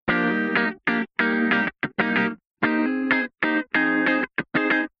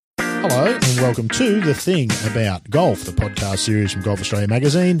Hello and welcome to The Thing About Golf, the podcast series from Golf Australia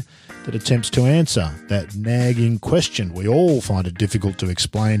magazine that attempts to answer that nagging question we all find it difficult to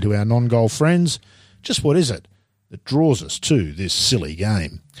explain to our non-golf friends. Just what is it that draws us to this silly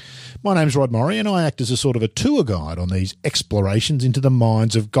game? My name's Rod Murray and I act as a sort of a tour guide on these explorations into the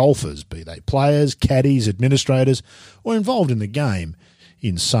minds of golfers, be they players, caddies, administrators, or involved in the game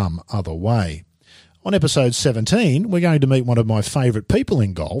in some other way. On episode 17, we're going to meet one of my favourite people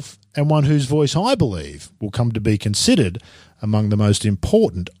in golf and one whose voice I believe will come to be considered among the most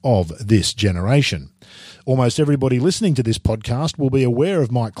important of this generation. Almost everybody listening to this podcast will be aware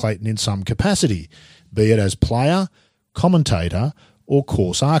of Mike Clayton in some capacity, be it as player, commentator, or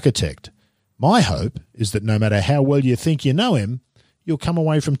course architect. My hope is that no matter how well you think you know him, you'll come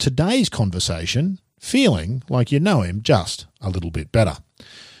away from today's conversation feeling like you know him just a little bit better.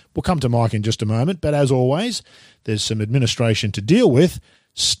 We'll come to Mike in just a moment, but as always, there's some administration to deal with,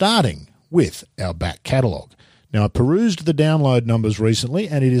 starting with our back catalogue. Now, I perused the download numbers recently,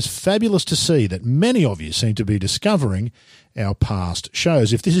 and it is fabulous to see that many of you seem to be discovering our past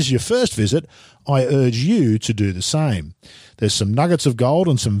shows. If this is your first visit, I urge you to do the same. There's some nuggets of gold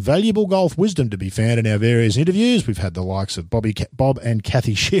and some valuable golf wisdom to be found in our various interviews. We've had the likes of Bob and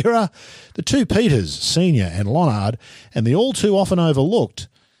Kathy Shearer, the two Peters, Senior and Lonard, and the all too often overlooked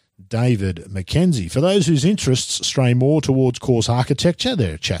David McKenzie. For those whose interests stray more towards course architecture,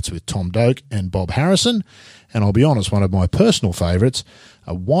 there are chats with Tom Doak and Bob Harrison, and I'll be honest, one of my personal favourites,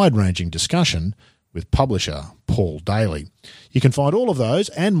 a wide-ranging discussion with publisher Paul Daly. You can find all of those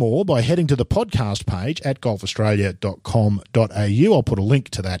and more by heading to the podcast page at golfaustralia.com.au. I'll put a link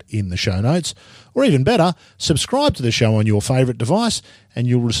to that in the show notes. Or even better, subscribe to the show on your favourite device and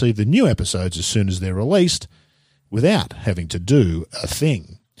you'll receive the new episodes as soon as they're released without having to do a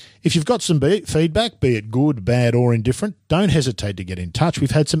thing. If you've got some feedback, be it good, bad or indifferent, don't hesitate to get in touch.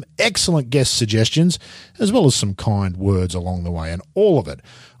 We've had some excellent guest suggestions as well as some kind words along the way, and all of it,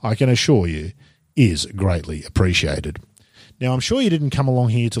 I can assure you, is greatly appreciated. Now, I'm sure you didn't come along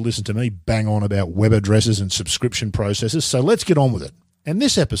here to listen to me bang on about web addresses and subscription processes, so let's get on with it. And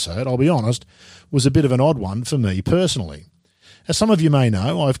this episode, I'll be honest, was a bit of an odd one for me personally. As some of you may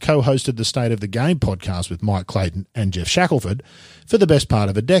know, I've co-hosted the State of the Game podcast with Mike Clayton and Jeff Shackelford for the best part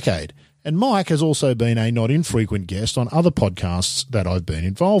of a decade, and Mike has also been a not infrequent guest on other podcasts that I've been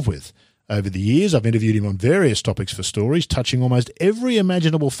involved with. Over the years, I've interviewed him on various topics for stories, touching almost every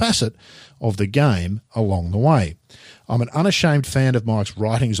imaginable facet of the game along the way. I'm an unashamed fan of Mike's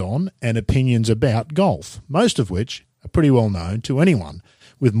writings on and opinions about golf, most of which are pretty well known to anyone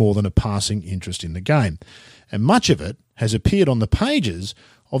with more than a passing interest in the game. And much of it has appeared on the pages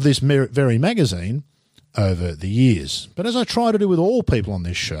of this very magazine over the years. But as I try to do with all people on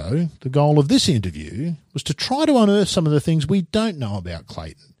this show, the goal of this interview was to try to unearth some of the things we don't know about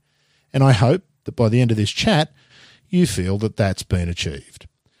Clayton. And I hope that by the end of this chat, you feel that that's been achieved.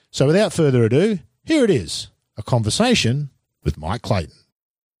 So without further ado, here it is, a conversation with Mike Clayton.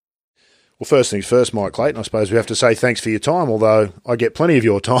 Well, first things first, Mike Clayton, I suppose we have to say thanks for your time, although I get plenty of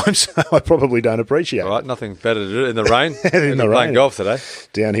your time, so I probably don't appreciate it. All right, nothing better to do in the rain. in the rain. Playing golf today.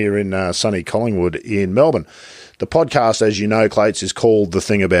 Down here in sunny Collingwood in Melbourne. The podcast, as you know, Clates, is called The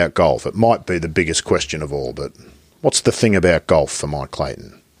Thing About Golf. It might be the biggest question of all, but what's the thing about golf for Mike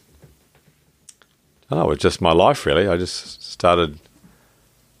Clayton? Oh, it's just my life, really. I just started...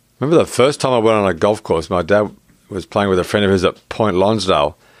 Remember the first time I went on a golf course, my dad was playing with a friend of his at Point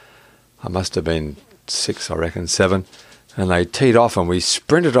Lonsdale. I must have been 6, I reckon, 7. And they teed off and we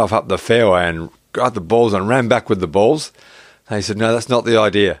sprinted off up the fairway and got the balls and ran back with the balls. And he said, no, that's not the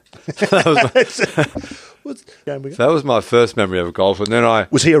idea. That was my first memory of golf. And then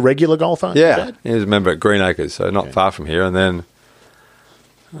Was he a regular golfer? Yeah, he was a member at Greenacres, so not far from here. And then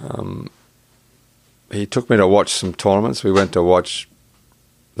he took me to watch some tournaments. We went to watch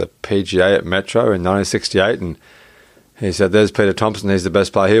the PGA at Metro in 1968 and he said, there's Peter Thompson, he's the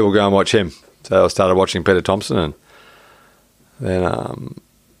best player here, we'll go and watch him. So I started watching Peter Thompson, and then,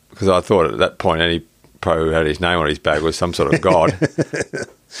 because I thought at that point any pro who had his name on his bag was some sort of god.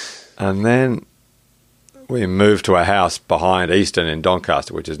 And then we moved to a house behind Easton in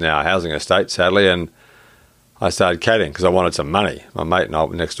Doncaster, which is now a housing estate, sadly, and I started caddying because I wanted some money. My mate and I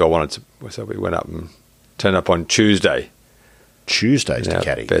next door wanted to, so we went up and turned up on Tuesdays to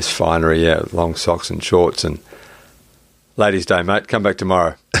caddy. Best finery, yeah, long socks and shorts, and Ladies' Day, mate, come back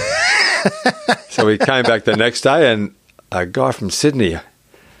tomorrow. So we came back the next day and a guy from Sydney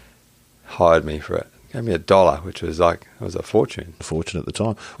hired me for it. Gave me $1, which was like, it was a fortune. A fortune at the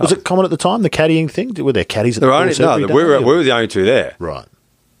time. Was it common at the time, the caddying thing? Were there caddies at the course every day? We were the only two there. Right.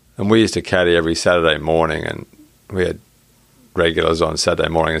 And we used to caddy every Saturday morning, and we had regulars on Saturday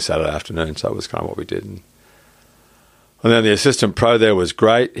morning and Saturday afternoon. So that was kind of what we did. And then the assistant pro there was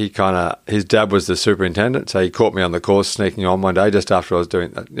great. His dad was the superintendent, so he caught me on the course sneaking on one day just after I was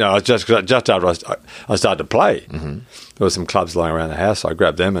doing that. Just after I started to play. Mm-hmm. There were some clubs lying around the house, so I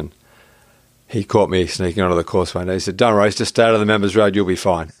grabbed them, and he caught me sneaking onto the course one day. He said, "Don't race, just stay out of the members' road, you'll be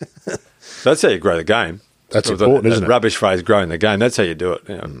fine." That's how you grow the game. That's important, isn't it? Rubbish phrase, growing the game. That's how you do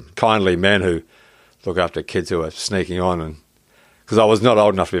it. Kindly men who look after kids who are sneaking on. And because I was not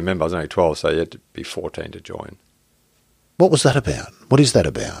old enough to be a member, I was only 12, so you had to be 14 to join. What was that about? What is that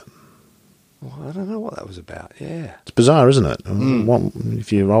about? Well, I don't know what that was about. Yeah, it's bizarre, isn't it?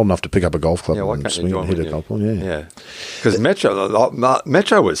 If you're old enough to pick up a golf club why and can't swing you and join hit a golf ball, yeah. Because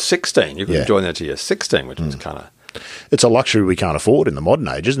Metro was 16. You couldn't join that till you're 16, which was kind of... It's a luxury we can't afford in the modern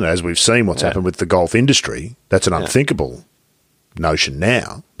age, isn't it? As we've seen what's happened with the golf industry, that's an unthinkable notion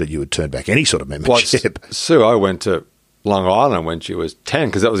now that you would turn back any sort of membership. Sue O went to Long Island when she was 10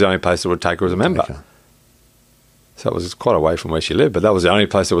 because that was the only place that would take her as a member. Okay. So it was quite away from where she lived, but that was the only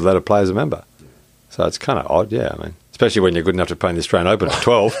place that would let her play as a member. So it's kind of odd, I mean, especially when you're good enough to play in the Australian Open at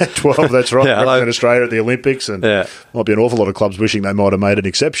 12. 12, that's right. In Australia at the Olympics, and might be an awful lot of clubs wishing they might have made an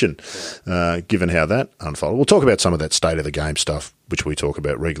exception, given how that unfolded. We'll talk about some of that state of the game stuff, which we talk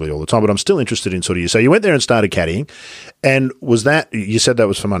about regularly all the time, but I'm still interested in sort of you. So you went there and started caddying, and was that, you said that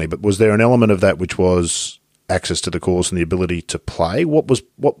was for money, but was there an element of that which was access to the course and the ability to play? What was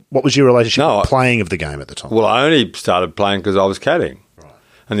your relationship with playing of the game at the time? Well, I only started playing because I was caddying.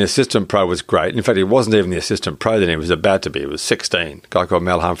 And the assistant pro was great. In fact, he wasn't even the assistant pro then. He was about to be. He was 16. A guy called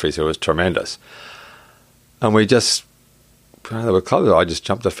Mel Humphreys, who was tremendous. And we just, there were clubs. I just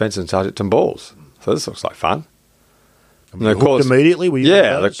jumped the fence and started hitting balls. So this looks like fun. And of course, immediately? Were you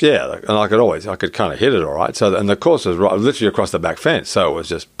and I could kind of hit it all right. So, and the course was literally across the back fence, so it was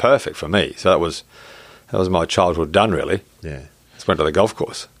just perfect for me. So that was my childhood done, really. Yeah. Just went to the golf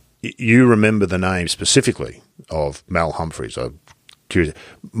course. You remember the name specifically of Mel Humphreys.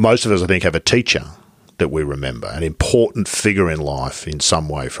 Most of us, I think, have a teacher that we remember, an important figure in life in some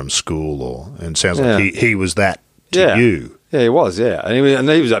way from school, and sounds like he was that to you. Yeah, he was, and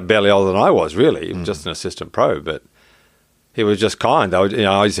he was barely older than I was, really. He was just an assistant pro, but he was just kind.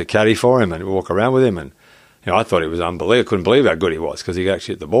 I used to caddy for him and walk around with him, and I thought he was unbelievable. Couldn't believe how good he was because he could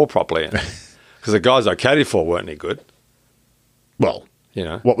actually hit the ball properly. Because the guys I caddied for weren't any good. Well,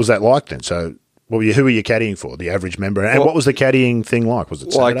 what was that like then? So... who were you caddying for? The average member? And what was the caddying thing like? Was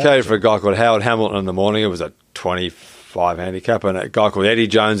it Saturday? I caddied for a guy called Howard Hamilton in the morning. It was a 25 handicap. And a guy called Eddie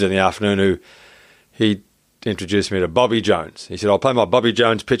Jones in the afternoon he introduced me to Bobby Jones. He said, "I'll play my Bobby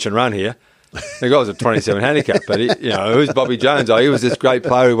Jones pitch and run here." The guy was a 27 handicap. But, who's Bobby Jones? He was this great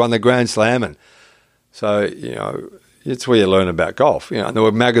player who won the Grand Slam. And so, it's where you learn about golf. And there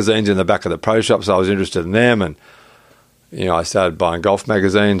were magazines in the back of the pro shops. So I was interested in them. And, I started buying golf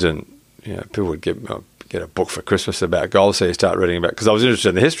magazines and, people would get a book for Christmas about golf, so you start reading about, because I was interested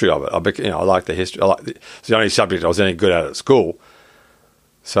in the history of it. I like the history. It's the only subject I was any good at school.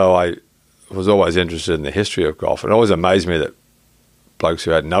 So I was always interested in the history of golf. It always amazed me that blokes who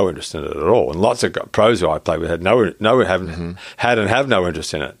had no interest in it at all, and lots of pros who I played with had have no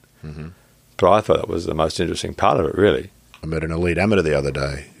interest in it. Mm-hmm. But I thought that was the most interesting part of it, really. I met an elite amateur the other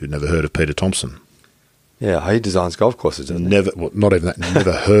day who'd never heard of Peter Thompson. Yeah, he designs golf courses, doesn't he? Not even that.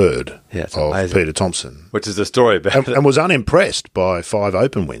 Never heard of amazing. Peter Thompson. Which is the story about and was unimpressed by 5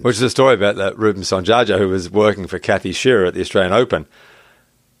 Open wins. Which is the story about that Ruben Sonjaja, who was working for Kathy Shearer at the Australian Open.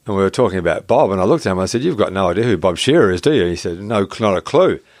 And we were talking about Bob, and I looked at him and I said, "You've got no idea who Bob Shearer is, do you?" He said, "No, not a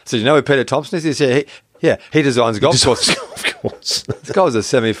clue." I said, "You know who Peter Thompson is?" He said, he designs golf courses. This guy was a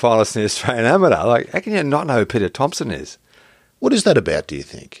semi-finalist in the Australian Amateur. How can you not know who Peter Thompson is? What is that about, do you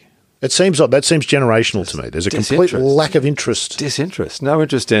think? It seems like that seems generational to me. There's a complete lack of interest. Disinterest. No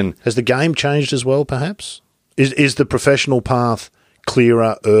interest in... Has the game changed as well, perhaps? Is the professional path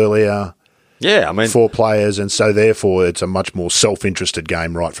clearer, earlier for players, and so therefore it's a much more self-interested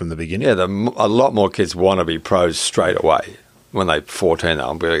game right from the beginning? Yeah, a lot more kids want to be pros straight away when they're 14.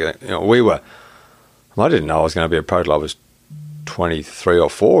 I didn't know I was going to be a pro till I was 23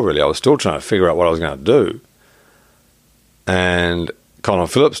 or 4, really. I was still trying to figure out what I was going to do. And... Colin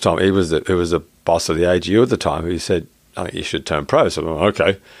Phillips, he was the boss of the AGU at the time, who said, "I think you should turn pro." So I went,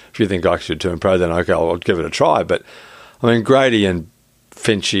 "Okay, if you think I should turn pro, then okay, I'll give it a try." But Grady and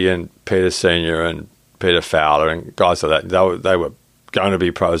Finchy and Peter Senior and Peter Fowler and guys like that, they were going to be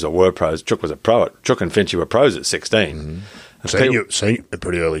pros or were pros. Chook was a pro. Chook and Finchy were pros at 16. Mm-hmm. Senior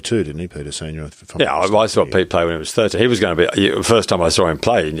pretty early too, didn't he, Peter Senior? I saw Pete play when he was 13. He was going to be, the first time I saw him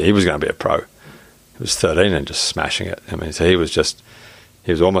play, he was going to be a pro. He was 13 and just smashing it. So he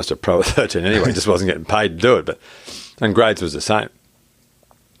was almost a pro at 13 anyway, just wasn't getting paid to do it. But And grades was the same.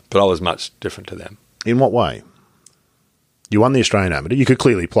 But I was much different to them. In what way? You won the Australian Amateur. You could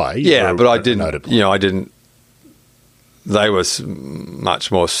clearly play. Yeah, but I didn't. I didn't. They were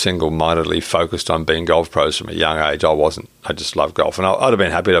much more single-mindedly focused on being golf pros from a young age. I wasn't. I just loved golf, and I'd have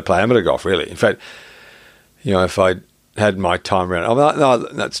been happy to play amateur golf. Really, in fact, if I had my time around, no,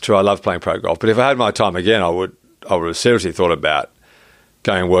 that's true. I love playing pro golf, but if I had my time again, I would have seriously thought about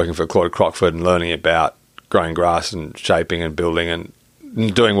going and working for Claude Crockford and learning about growing grass and shaping and building and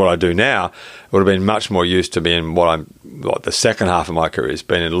doing what I do now. It would have been much more used to being what the second half of my career has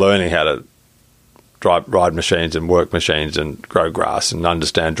been in learning how to ride machines and work machines and grow grass and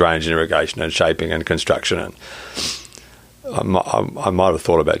understand drainage and irrigation and shaping and construction. And I might have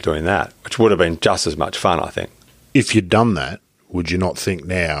thought about doing that, which would have been just as much fun, I think. If you'd done that, would you not think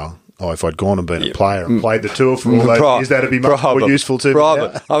now, if I'd gone and been a player and played the tour for all those years, that would be much more useful to me?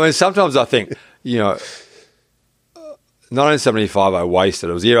 I mean, sometimes I think, 1975 I wasted.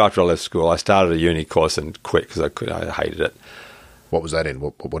 It was a year after I left school. I started a uni course and quit because I hated it. What was that in?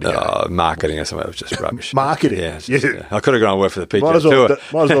 What do you marketing or something. It was just rubbish. Marketing? Yeah. I could have gone and worked for the PGA Tour. Might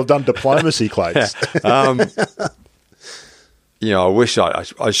as well have done diplomacy, Clates. I wish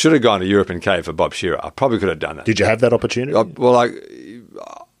I should have gone to Europe and Cave for Bob Shearer. I probably could have done that. Did you have that opportunity? Not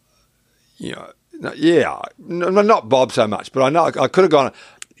Bob so much, but I know I could have gone.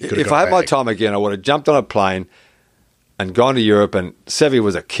 If I had my time again, I would have jumped on a plane and gone to Europe. And Seve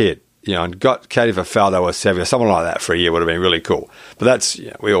was a kid, and got caddy for Faldo or Seve or someone like that for a year would have been really cool. But that's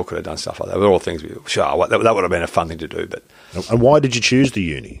we all could have done stuff like that. They're all things that would have been a fun thing to do. But and why did you choose the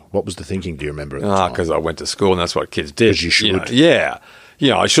uni? What was the thinking? Do you remember at the time? Because I went to school and that's what kids did. Because you should. I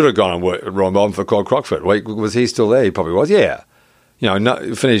should have gone and worked at Roy Melbourne for Claude Crockford. Was he still there? He probably was. Yeah.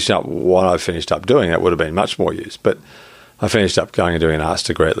 Finished up what I finished up doing, that would have been much more use. But I finished up going and doing an arts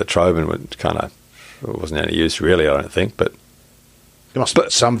degree at La Trobe and it wasn't any use really, I don't think. But there must be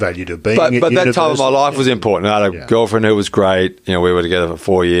some value to being But that time of my life was important. I had a girlfriend who was great. We were together for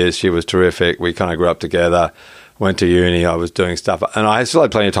 4 years. She was terrific. We kind of grew up together, went to uni. I was doing stuff. And I still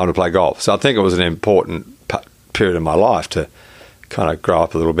had plenty of time to play golf. So I think it was an important period of my life to kind of grow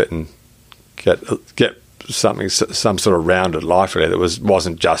up a little bit and get some sort of rounded life really that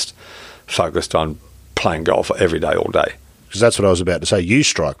wasn't just focused on playing golf every day, all day. Because that's what I was about to say. You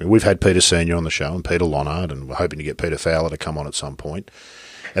strike me. We've had Peter Senior on the show and Peter Lonard, and we're hoping to get Peter Fowler to come on at some point.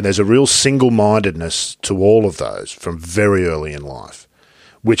 And there's a real single-mindedness to all of those from very early in life,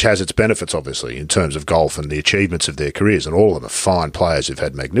 which has its benefits, obviously, in terms of golf and the achievements of their careers. And all of them are fine players who've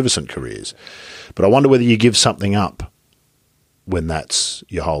had magnificent careers. But I wonder whether you give something up when that's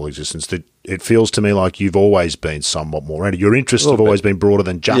your whole existence. It feels to me like you've always been somewhat more into. Your interests have always been broader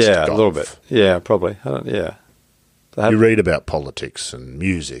than just golf. Yeah, a little bit. Yeah, probably. You read about politics and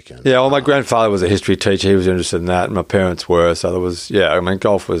music. My grandfather was a history teacher. He was interested in that, and my parents were. So there was,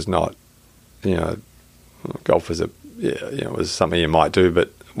 golf was not, golf was was something you might do,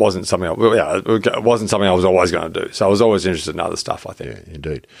 but wasn't something. It wasn't something I was always going to do. So I was always interested in other stuff, I think. Yeah,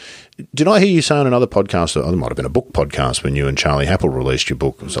 indeed. Did I hear you say on another podcast, or it might have been a book podcast, when you and Charlie Happel released your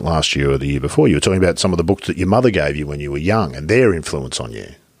book? Was it last year or the year before? You were talking about some of the books that your mother gave you when you were young and their influence on you.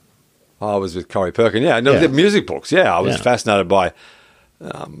 I was with Corey Perkin. The music books. I was fascinated by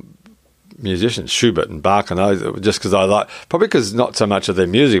musicians, Schubert and Bach and those, just because probably because not so much of their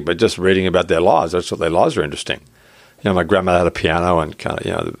music, but just reading about their lives. I thought their lives were interesting. My grandmother had a piano and kind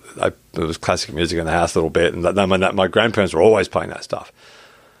of, there was classical music in the house a little bit, and my grandparents were always playing that stuff.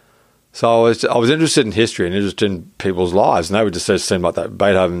 So I was interested in history and interested in people's lives, and they would just seem like that.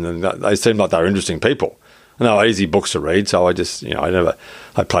 Beethoven, and they seemed like they were interesting people. And they were easy books to read, so I just,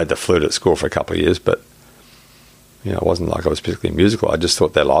 I played the flute at school for a couple of years, but, it wasn't like I was particularly musical. I just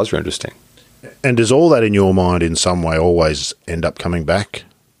thought their lives were interesting. And does all that in your mind in some way always end up coming back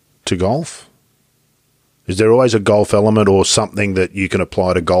to golf? Is there always a golf element or something that you can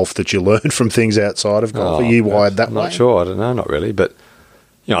apply to golf that you learn from things outside of golf? Are you wired that way? I'm not sure. I don't know. Not really. But,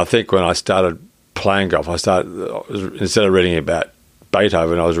 I think when I started playing golf, instead of reading about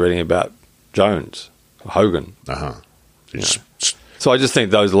Beethoven, I was reading about Jones, Hogan. So I just think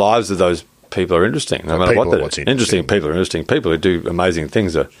those lives of those people are interesting. No matter what they're interesting. People are interesting. People who do amazing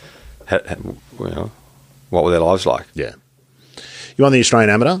things what were their lives like? Yeah. You won the Australian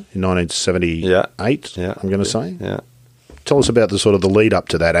Amateur in 1978, I'm going to say. Yeah. Tell us about the sort of the lead up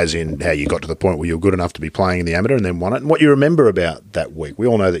to that, as in how you got to the point where you were good enough to be playing in the Amateur and then won it, and what you remember about that week. We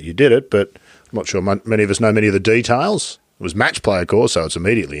all know that you did it, but I'm not sure many of us know many of the details. It was match play, of course, so it's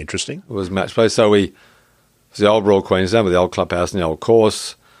immediately interesting. It was match play. So it was the old Royal Queensland with the old clubhouse and the old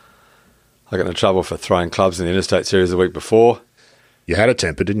course. I got into trouble for throwing clubs in the Interstate Series the week before. You had a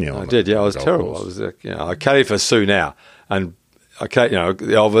temper, didn't you? I did, yeah. I was terrible. I was, I caddy for Sue now, and I caddy,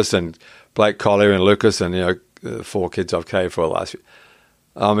 Elvis and Blake Collier and Lucas, and the 4 kids I've caddied for the last.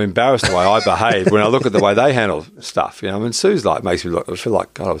 I'm embarrassed the way I behave when I look at the way they handle stuff. I mean, Sue's makes me feel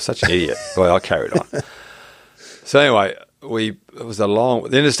like God, I was such an idiot the way I carried on. So anyway, it was the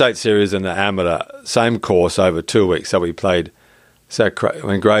interstate series and the amateur, same course over 2 weeks. So we played. So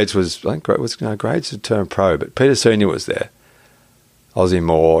Grades Grades had turned pro, but Peter Senior was there. Ozzie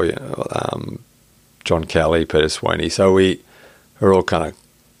Moore, John Kelly, Peter Sweeney. So we were all kind of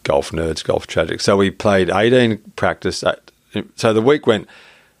golf nerds, golf tragic. So we played 18 practice. So the week went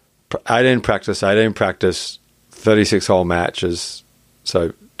 18 practice, 36-hole matches.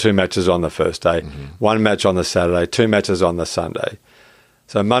 So 2 matches on the first day, 1 match on the Saturday, 2 matches on the Sunday.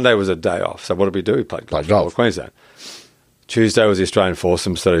 So Monday was a day off. So what did we do? We played golf. Queensland. Tuesday was the Australian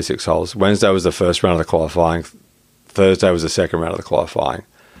foursomes, 36 holes. Wednesday was the first round of the qualifying. Thursday was the second round of the qualifying.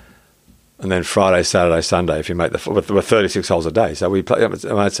 And then Friday, Saturday, Sunday, if you make with 36 holes a day. So we play.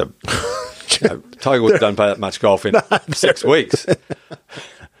 Tiger Woods doesn't play that much golf in 6 weeks.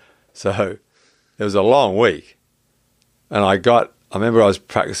 So it was a long week. And I remember I was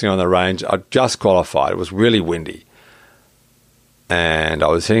practicing on the range. I just qualified. It was really windy. And I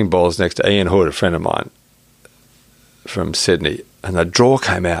was hitting balls next to Ian Hood, a friend of mine from Sydney. And the draw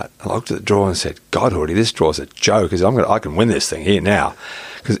came out. I looked at the draw and said, God, Hoodie, this draw's a joke. I can win this thing here now.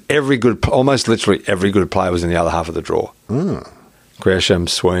 Because almost literally every good player was in the other half of the draw. Gresham,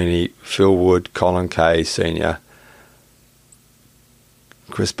 Sweeney, Phil Wood, Colin Kay, Senior,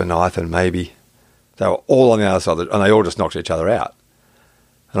 Chris Benithan, maybe. They were all on the other side, and they all just knocked each other out.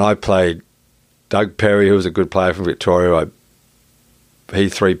 And I played Doug Perry, who was a good player from Victoria. He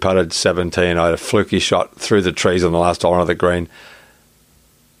 3-putted 17. I had a fluky shot through the trees on the last hole of the green.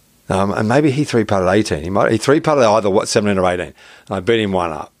 And maybe he 3-putted 18. He 3-putted either 17 or 18. And I beat him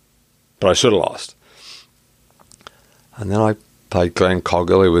 1 up. But I should have lost. And then I played Glenn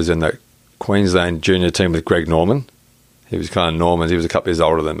Coggill, who was in the Queensland junior team with Greg Norman. He was kind of Norman. He was a couple of years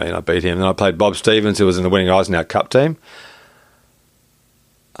older than me, and I beat him. Then I played Bob Stevens, who was in the winning Eisenhower Cup team.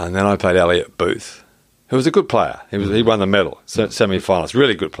 And then I played Elliot Booth, who was a good player. He won the medal, semi-finals.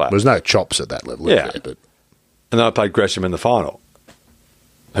 Really good player. There's no chops at that level. Yeah. And then I played Gresham in the final,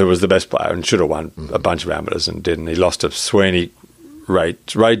 who was the best player and should have won a bunch of amateurs and didn't. He lost to Sweeney, Ray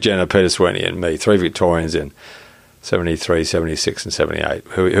Jenner, Peter Sweeney and me, 3 Victorians in 73, 76 and 78,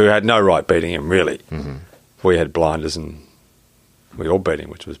 who had no right beating him, really. We had blinders and we all beat him,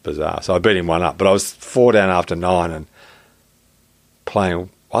 which was bizarre. So I beat him 1 up. But I was 4 down after 9 and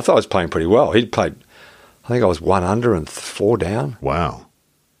playing. I thought I was playing pretty well. He'd played, I think I was 1 under and 4 down. Wow.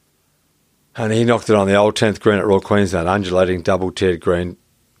 And he knocked it on the old 10th green at Royal Queensland, undulating, double-tiered green,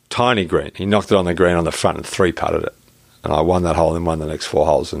 tiny green. He knocked it on the green on the front and 3-putted it. And I won that hole and won the next 4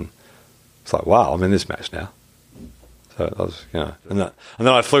 holes. And it's like, wow, I'm in this match now. So I was, and then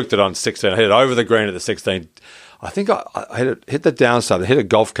I fluked it on 16. I hit it over the green at the 16. I think I hit the downside, hit a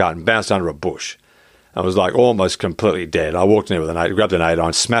golf cart and bounced under a bush. I was almost completely dead. I walked in there with an 8, grabbed an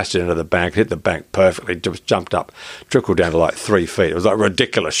 8-iron, smashed it into the bank, hit the bank perfectly, just jumped up, trickled down to 3 feet. It was a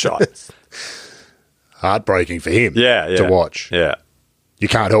ridiculous shot. Heartbreaking for him to watch. Yeah. You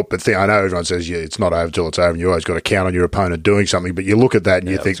can't help but think, I know everyone says it's not over till it's over and you always got to count on your opponent doing something, but you look at that and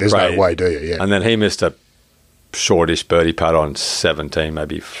you think there's no way, do you? Yeah. And then he missed a shortish birdie putt on 17,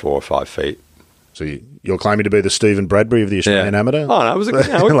 maybe 4 or 5 feet. So you're claiming to be the Stephen Bradbury of the Australian amateur? Oh, no, it was we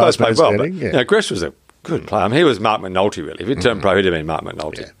both played well. But, Gresh was a good player. I mean, he was Mark McNulty, really. If he'd turned pro, he'd have been Mark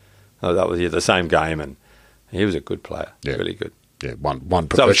McNulty. That was the same game, and he was a good player, really good. Yeah, one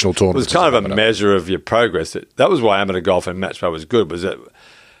professional tournament. It was kind of a measure of your progress. That was why amateur golf and match play was good, was that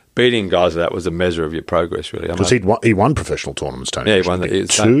beating guys like that was a measure of your progress, really. Because he won professional tournaments, Tony. Yeah, he won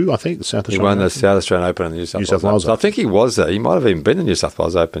 2, I think, the South Australian Open. He won the South Australian Open and the New South Wales Open. So I think he was there. He might have even been in the New South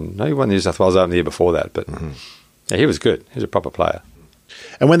Wales Open. No, he won the New South Wales Open the year before that. But he was good. He was a proper player.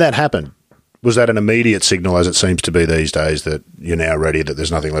 And when that happened, was that an immediate signal, as it seems to be these days, that you're now ready, that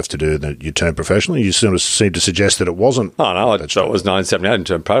there's nothing left to do, that you turn professional? You sort of seem to suggest that it wasn't. Oh, no, I thought it was 1978. I didn't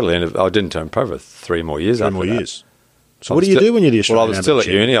turn pro, and I didn't turn pro for 3 more years after that. So what do you do when you're the Australian Well, I was still at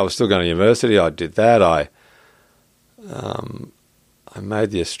uni. I was still going to university. I did that. I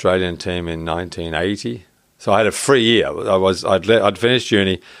made the Australian team in 1980. So I had a free year. I'd finished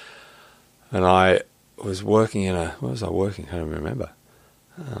uni, and I was working in where was I working? I don't remember.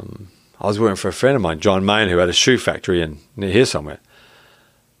 I was working for a friend of mine, John Main, who had a shoe factory near here somewhere.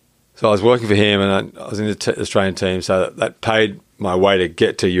 So I was working for him, and I was in the Australian team, so that paid my way to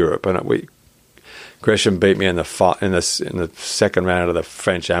get to Europe. And Gresham beat me in the second round of the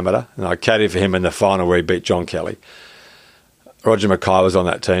French amateur, and I caddied for him in the final where he beat John Kelly. Roger Mackay was on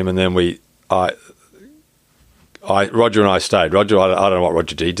that team, and then Roger and I stayed. Roger, I don't know what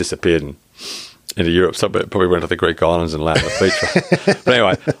Roger did. He disappeared into Europe. So probably went to the Greek islands and landed on the beach. But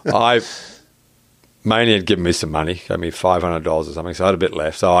anyway, Maney had given me some money, gave me $500 or something, so I had a bit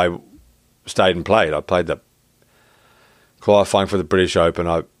left. So I stayed and played. I played the qualifying for the British Open.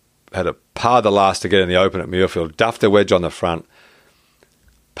 I had a par the last to get in the Open at Muirfield, duffed the wedge on the front,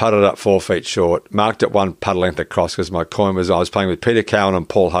 putted up 4 feet short, marked it 1 putt length across because my coin was, I was playing with Peter Cowan and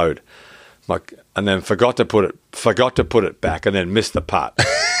Paul Hode. And then forgot to put it back, and then missed the putt.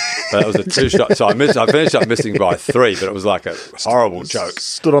 That was a 2-shot. So I finished up missing by 3, but it was like a horrible joke.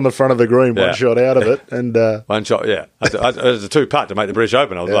 Stood on the front of the green, one shot out of it, and 1 shot. Yeah, it was a 2-putt to make the British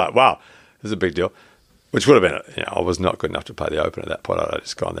Open. I was like, wow, this is a big deal. Which would have been, I was not good enough to play the Open at that point. I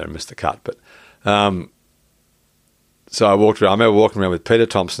just gone there and missed the cut. But so I walked around. I remember walking around with Peter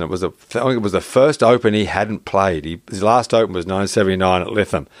Thompson. I think it was the first Open he hadn't played. His last Open was 1979 at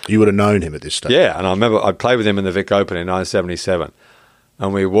Lytham. You would have known him at this stage. Yeah, and I remember I played with him in the Vic Open in 1977.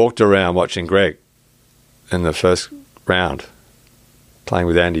 And we walked around watching Greg in the first round, playing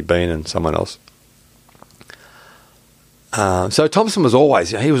with Andy Bean and someone else. So Thompson was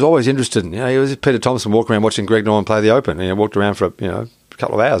always interested in, he was Peter Thompson walking around watching Greg Norman play the Open. And he walked around for a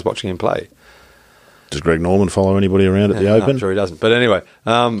couple of hours watching him play. Does Greg Norman follow anybody around at the Open? I'm sure he doesn't. But anyway.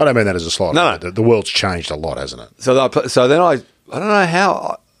 I don't mean that as a slight. No. The world's changed a lot, hasn't it? So then I don't know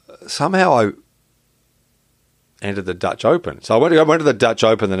how, somehow I entered the Dutch Open. So I went to the Dutch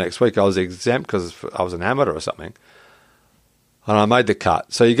Open the next week. I was exempt because I was an amateur or something. And I made the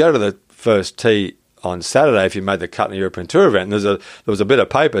cut. So you go to the first tee on Saturday if you made the cut in the European Tour event. And there was a bit of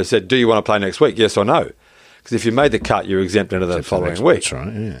paper that said, do you want to play next week, yes or no? Because if you made the cut, you're exempt into the following week. That's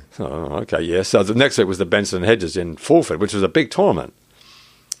right, yeah. Oh, okay, yeah. So the next week was the Benson and Hedges in Fulford, which was a big tournament.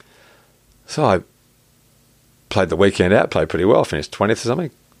 So I played the weekend out, played pretty well, finished 20th or something.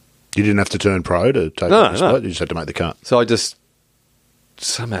 You didn't have to turn pro to take the spot? You just had to make the cut? So I just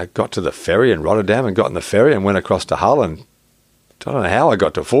somehow got to the ferry in Rotterdam and got in the ferry and went across to Hull, and I don't know how I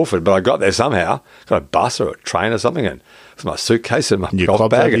got to Fulford, but I got there somehow. Got a bus or a train or something, and with my suitcase and my your golf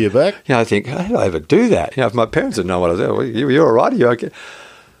club bag. Over your back? I think, how did I ever do that? If my parents had known what I was doing, well, you're all right, are you okay?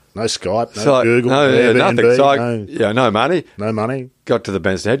 No Skype, no Google, no Airbnb, nothing. So no money. No money. Got to the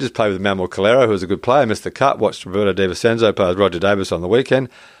Benson Hedges, played with Manuel Calero, who was a good player, missed the cut, watched Roberto Di Vincenzo play with Roger Davis on the weekend,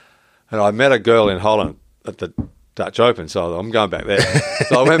 and I met a girl in Holland at the Dutch Open, so I'm going back there.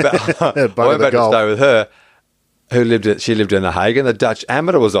 So I went back, to stay with her, she lived in The Hague, and the Dutch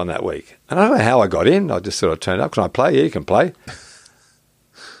Amateur was on that week. And I don't know how I got in. I just sort of turned up. Can I play? Yeah, you can play.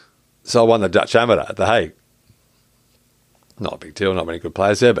 So I won the Dutch Amateur at The Hague. Not a big deal, not many good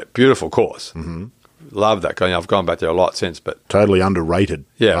players there, but beautiful course. Mm-hmm. Love that. I've gone back there a lot since. But totally underrated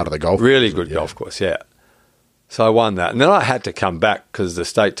part of the golf course. Really good golf course, yeah. So I won that. And then I had to come back because the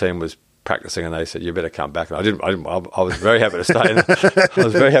state team was practicing, and they said, you better come back. And I didn't. I was very happy to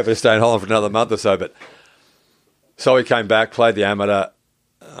stay in Holland for another month or so, but so we came back, played the amateur,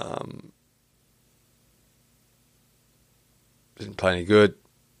 didn't play any good,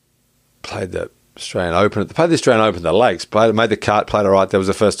 played the Australian Open, the Lakes, made the cut, played all right. That was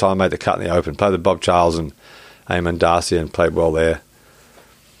the first time I made the cut in the Open, played with Bob Charles and Eamon Darcy and played well there.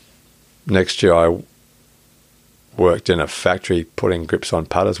 Next year I worked in a factory putting grips on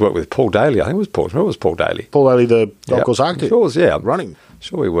putters, worked with Paul Daly, I think it was Paul Daly. Paul Daly, the Golf Course Arctic. Sure was, yeah. Running.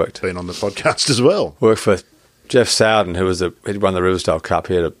 Sure we worked. Been on the podcast as well. Worked for Jeff Sowden, he'd won the Riversdale Cup.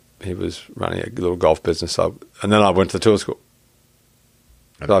 He was running a little golf business. And then I went to the tour school.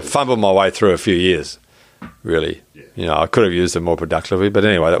 So I fumbled my way through a few years, really. Yeah. I could have used them more productively, but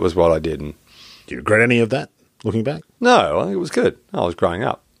anyway, that was what I did. And do you regret any of that, looking back? No, I think it was good. I was growing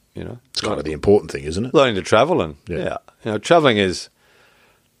up, It's kind of the important thing, isn't it? Learning to travel and, traveling is,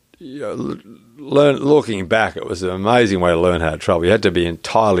 looking back, it was an amazing way to learn how to travel. You had to be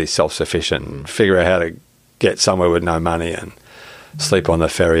entirely self-sufficient and figure out how to get somewhere with no money and sleep on the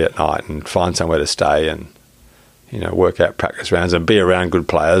ferry at night and find somewhere to stay and, work out practice rounds and be around good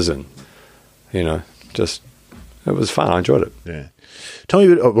players and, just, it was fun. I enjoyed it. Yeah. Tell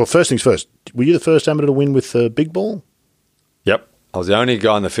me, well, first things first, were you the first amateur to win with a big ball? Yep. I was the only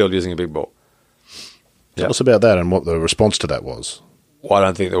guy in the field using a big ball. Tell us about that and what the response to that was. Well, I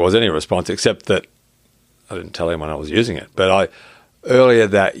don't think there was any response except that I didn't tell anyone I was using it. But earlier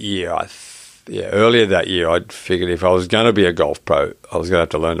that year, I figured if I was going to be a golf pro, I was going to have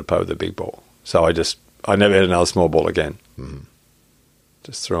to learn to play with the big ball. So I never had another small ball again. Mm.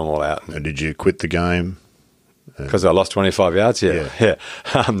 Just threw them all out. And did you quit the game? Because I lost 25 yards? Yeah.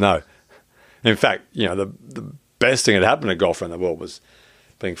 No. In fact, the best thing that happened to golf around the world was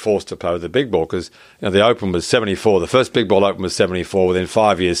being forced to play with the big ball because the Open was 74. The first big ball Open was 74. Within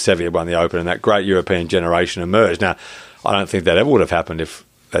 5 years, Seve had won the Open, and that great European generation emerged. Now, I don't think that ever would have happened if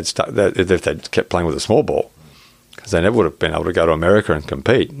they'd kept playing with a small ball, because they never would have been able to go to America and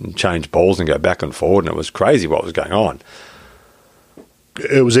compete and change balls and go back and forward, and it was crazy what was going on.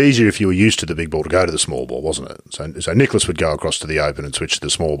 It was easier if you were used to the big ball to go to the small ball, wasn't it? So Nicholas would go across to the Open and switch to the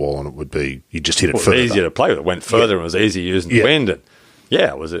small ball, and it would be you just hit it further. It was easier to play with. It went further and it was easy using the wind. And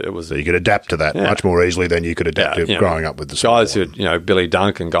it was. So you could adapt to that much more easily than you could adapt to growing up with the small guys ball. Who, Billy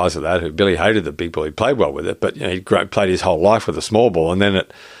Duncan, guys like that, who Billy hated the big ball. He played well with it, but he played his whole life with the small ball, and then at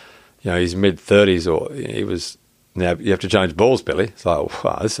his mid-30s, or he was. Now you have to change balls, Billy. So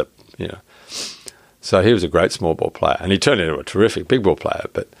So he was a great small ball player, and he turned into a terrific big ball player.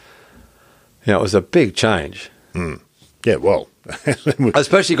 But it was a big change. Mm. Yeah, well,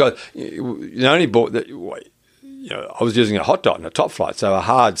 especially because the only ball that I was using a hot dot and a top flight, so a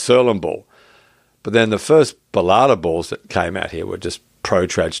hard Surlyn ball. But then the first Bellata balls that came out here were just Pro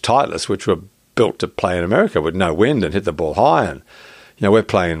Traj Titleist, which were built to play in America with no wind and hit the ball high. And we're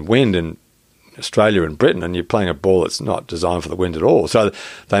playing wind in Australia and Britain, and you're playing a ball that's not designed for the wind at all. So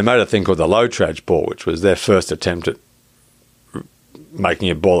they made a thing called the low traj ball, which was their first attempt at making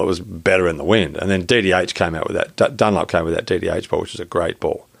a ball that was better in the wind. And then DDH came out with that. Dunlop came with that DDH ball, which is a great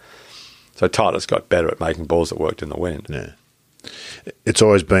ball. So Titleist got better at making balls that worked in the wind. Yeah. It's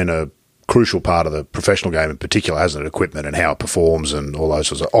always been a crucial part of the professional game in particular, hasn't it? Equipment and how it performs and all those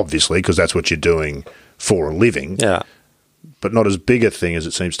sorts of, obviously, because that's what you're doing for a living. Yeah. But not as big a thing as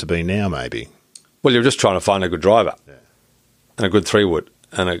it seems to be now, maybe. Well, you're just trying to find a good driver and a good 3-wood.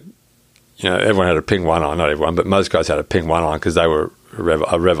 And, everyone had a ping one iron, not everyone, but most guys had a ping one iron because they were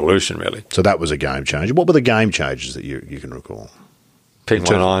a revolution, really. So that was a game changer. What were the game changes that you can recall? Ping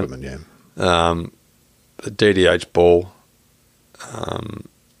one iron. Yeah. The DDH ball.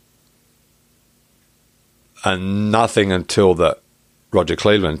 And nothing until Roger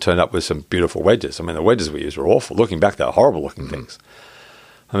Cleveland turned up with some beautiful wedges. I mean, the wedges we used were awful. Looking back, they were horrible-looking things.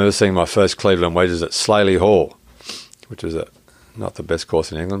 I remember seeing my first Cleveland wedges at Slaley Hall, which was not the best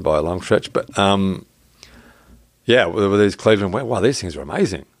course in England by a long stretch. But, with these Cleveland wedges, wow, these things are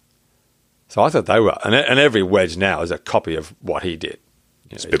amazing. So I thought they were, and every wedge now is a copy of what he did.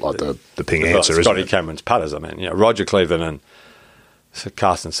 It's a bit like the ping answer, isn't it? Scotty Cameron's putters. I mean, Roger Cleveland and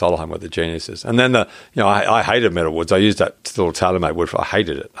Carsten Solheim were the geniuses. And then I hated metal woods. I used that little TaylorMade wood. I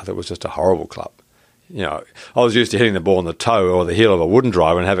hated it. I thought it was just a horrible club. I was used to hitting the ball on the toe or the heel of a wooden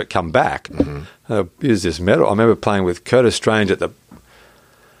driver and have it come back. I used this metal. I remember playing with Curtis Strange at the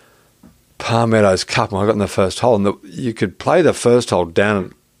Palm Meadows Cup, and I got in the first hole. And you could play the first hole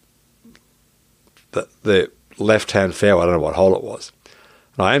down the left-hand fairway. I don't know what hole it was.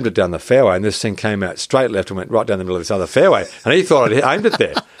 And I aimed it down the fairway, and this thing came out straight left and went right down the middle of this other fairway. And he thought I'd aimed it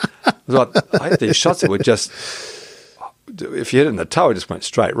there. I was like, I had these shots that were just, if you hit it in the toe, it just went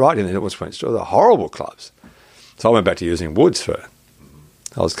straight right, and then it went straight. They were horrible clubs. So I went back to using woods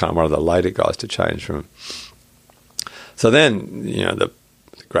I was kind of one of the later guys to change from. So then, the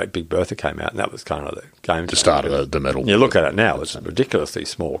Great Big Bertha came out, and that was kind of the game. The start of the metal. You look at it now, it's ridiculously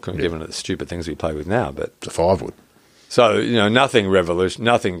small, given the stupid things we play with now. But it's a 5-wood. So, nothing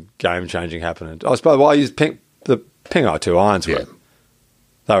nothing game-changing happened. I suppose I used the Ping I2 irons. They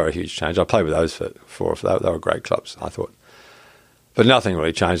were a huge change. I played with those for they were great clubs, I thought. But nothing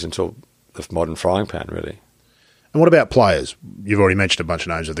really changed until the modern frying pan, really. And what about players? You've already mentioned a bunch of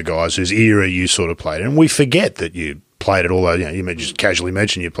names of the guys whose era you sort of played in. And we forget that you played at all those. You just casually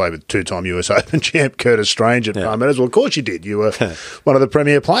mentioned you played with two-time US Open champ Curtis Strange at Palm Meadows. Well, of course you did. You were one of the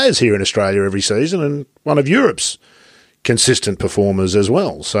premier players here in Australia every season and one of Europe's consistent performers as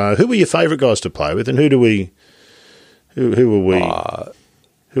well. So who were your favourite guys to play with, and who are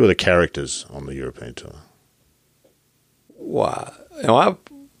the characters on the European tour? Well, I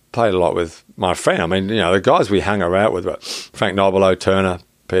played a lot with my friend. I mean, the guys we hung around with were Frank Nobilo, Turner,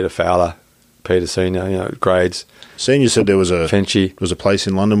 Peter Fowler, Peter Senior, Grades. Senior said there was a Finchy. Was a place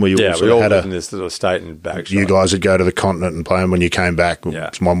in London where you we all lived in this little estate in Bagshot. You guys would go to the continent and play, and when you came back,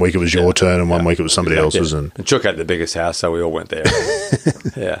 1 week it was your turn, and 1 week it was somebody else's. And Chook had the biggest house, so we all went there.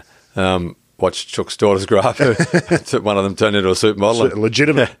 Watched Chook's daughters grow up. One of them turned into a supermodel. A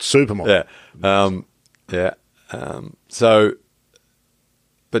legitimate supermodel.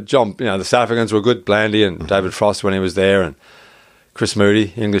 But John, the South Africans were good. Blandy and David Frost when he was there, and Chris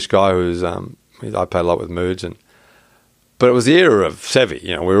Moody, English guy who was, I played a lot with Moods. But it was the era of Seve.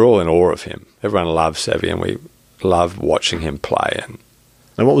 We were all in awe of him. Everyone loved Seve, and we loved watching him play.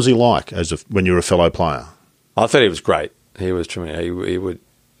 And what was he like when you were a fellow player? I thought he was great. He was tremendous. He would.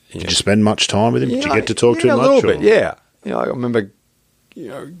 Did you spend much time with him? Did you get to talk to him much? A little bit, yeah. I remember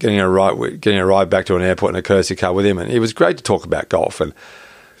getting a ride back to an airport in a courtesy car with him, and it was great to talk about golf. And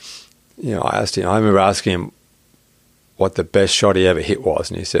I remember asking him what the best shot he ever hit was,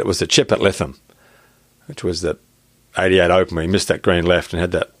 and he said it was the chip at Lytham, which was the 88 Open where he missed that green left and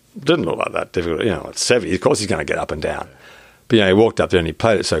had that. Didn't look like that difficult. It's Seve. Of course he's going to get up and down. But he walked up there and he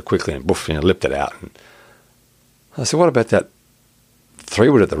played it so quickly and boof, lipped it out. And I said, what about that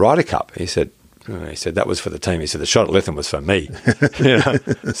 3-wood at the Ryder Cup? He said that was for the team. He said the shot at Lytham was for me.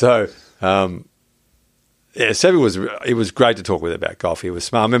 So Seve was great to talk with about golf. He was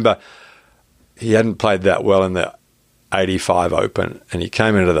smart. I remember he hadn't played that well in the 85 Open, and he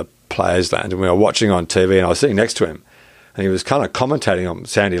came into the Players' Lounge, and we were watching on TV, and I was sitting next to him, and he was kind of commentating on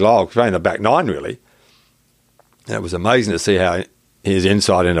Sandy Lyle, playing the back nine, really. And it was amazing to see how his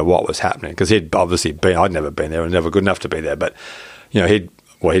insight into what was happening, because he'd obviously I'd never been there and never good enough to be there, but he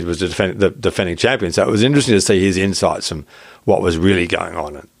was the defending champion, so it was interesting to see his insights from what was really going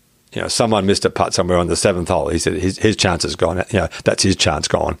on. And someone missed a putt somewhere on the 7th hole. He said his chance is gone. That's his chance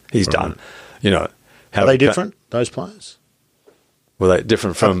gone. He's done. Are they different, those players? Were they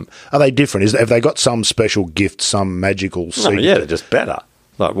different from? Are they different? Have they got some special gift, some magical secret? No, yeah, they're just better.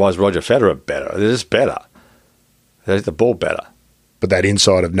 Like, why is Roger Federer better? They're just better. They hit the ball better. But that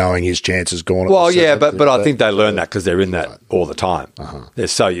insight of knowing his chance is gone. Well, yeah, but I think they learn that because they're in that all the time. Uh-huh. They're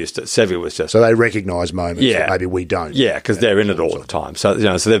so used to it. Seve was just... So they recognise moments that maybe we don't. Yeah, because they're in it all the time.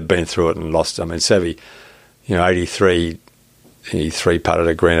 So, so they've been through it and lost. I mean, Seve, 83... He 3-putted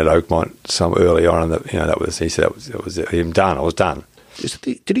a green at Oakmont some early on, and that was. He said it was him done. I was done.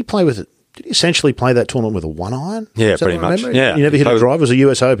 Did he play with it? Did he essentially play that tournament with a 1-iron? Yeah, pretty much. Yeah, he never hit a drive. It was a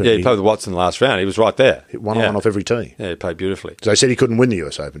US Open. Yeah, he played with Watson last round. He was right there. Hit 1-iron off every tee. Yeah, he played beautifully. So they said he couldn't win the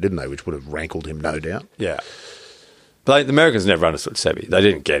US Open, didn't they? Which would have rankled him, no doubt. Yeah, but the Americans never understood Seve. They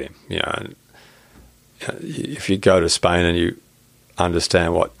didn't get him. And, if you go to Spain and you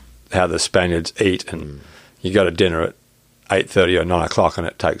understand how the Spaniards eat, and you go to dinner at 8:30 or 9 o'clock, and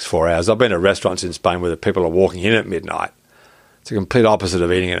it takes 4 hours. I've been to restaurants in Spain where the people are walking in at midnight. It's a complete opposite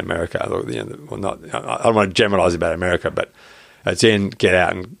of eating in America. I don't want to generalise about America, but it's in, get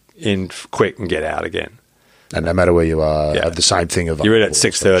out, and in quick and get out again. And no matter where you are, have the same thing. You're in at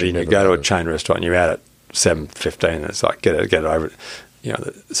 6:30 and you go to a chain restaurant and you're out at 7:15, and it's like, get it over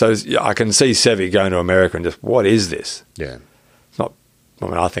it. So I can see Seve going to America and just, what is this? Yeah.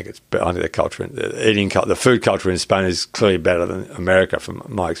 I think the culture, the food culture in Spain is clearly better than America from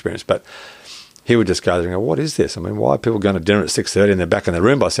my experience. But he would just go there and go, what is this? I mean, why are people going to dinner at 6:30 and they're back in their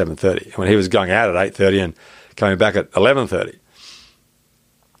room by 7:30? I mean, he was going out at 8:30 and coming back at 11:30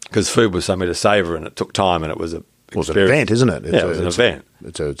 because food was something to savour, and it took time, and it was an event, isn't it? It was an event.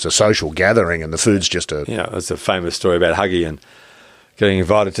 It's a social gathering, and the food's just a... it's a famous story about Huggy and getting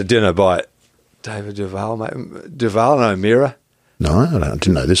invited to dinner by David Duval, Duval and O'Meara. No, I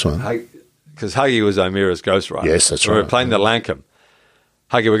didn't know this one. Because Huggy was O'Meara's ghostwriter. Yes, that's right. We were playing the Lankham.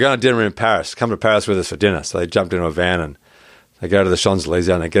 Huggy, we're going to dinner in Paris. Come to Paris with us for dinner. So they jumped into a van and they go to the Champs-Elysees,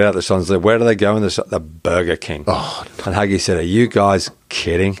 and they get out of the Champs-Elysees. Where do they go? The Burger King. Oh, and Huggy said, are you guys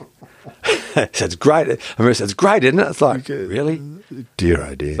kidding? He said, it's great. O'Meara said, it's great, isn't it? It's like, really? Dear,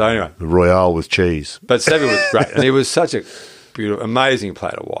 oh dear. So anyway. Royale with cheese. But Seve was great. And he was such a beautiful, amazing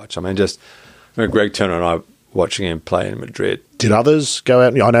player to watch. I mean, I remember Greg Turner and I watching him play in Madrid. Did others go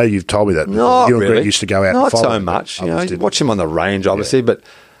out? I know you've told me that. Not you and really. Greg used to go out. Not and follow so him, much. You watch him on the range, obviously, but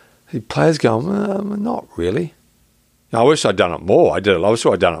the players going, not really. I wish I'd done it more. I wish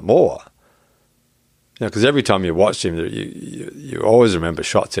I'd done it more. Because every time you watched him, you always remember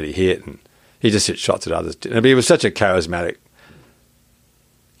shots that he hit, and he just hit shots that others did. But he was such a charismatic.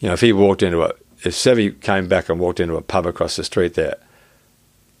 If he walked if Seve came back and walked into a pub across the street there,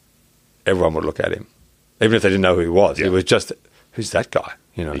 everyone would look at him. Even if they didn't know who he was. Yeah. He was just, who's that guy?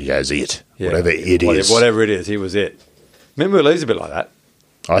 He has it. Yeah. Whatever it is. Whatever it is, he was it. Remember, Lee's a bit like that.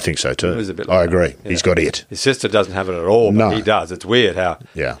 I think so too. He's a bit like I agree. Yeah. He's got it. His sister doesn't have it at all, but he does. It's weird how...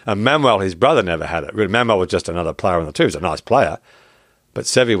 Yeah. And Manuel, his brother, never had it. Really, Manuel was just another player on the two. He was a nice player. But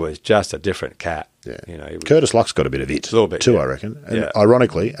Seve was just a different cat. Yeah. Curtis Luck's got a bit of it. A little bit, too, I reckon. And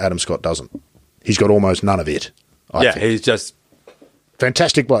ironically, Adam Scott doesn't. He's got almost none of it. I think. He's just...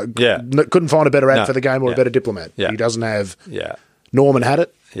 Fantastic bloke. Yeah. Couldn't find a better ad for the game or a better diplomat. Yeah. He doesn't have... Yeah. Norman had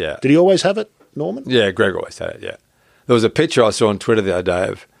it. Yeah. Did he always have it, Norman? Yeah, Greg always had it, yeah. There was a picture I saw on Twitter the other day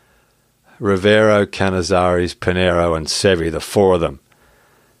of Rivero, Canizares, Pinero and Seve, the four of them.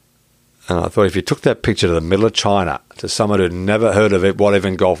 And I thought if you took that picture to the middle of China, to someone who'd never heard of it, what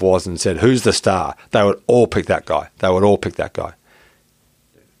even golf was, and said, who's the star? They would all pick that guy.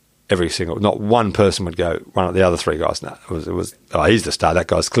 not one person would go run at the other three guys. No, it was he's the star, that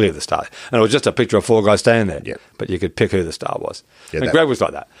guy's clearly the star. And it was just a picture of four guys standing there. Yep. But you could pick who the star was. Yeah, and Greg was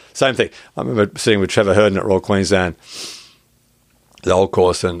like that. Same thing. I remember sitting with Trevor Herden at Royal Queensland, the old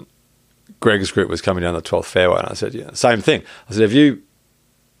course, and Greg's group was coming down the 12th fairway, and I said, yeah, same thing. I said, if you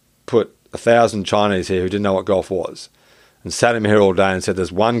put 1,000 Chinese here who didn't know what golf was and sat him here all day and said,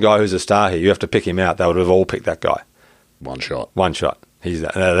 there's one guy who's a star here, you have to pick him out, they would have all picked that guy. One shot. One shot. He's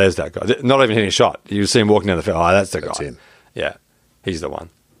that. No, there's that guy. Not even hitting a shot. You see him walking down the field. Oh, that's the That's guy. him. Yeah, he's the one.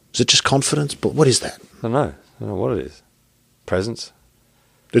 Is it just confidence? But what is that? I don't know what it is. Presence.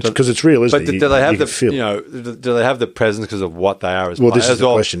 Because it's real, isn't But it? do they have feel. do they have the presence because of what they are as Well, players? this is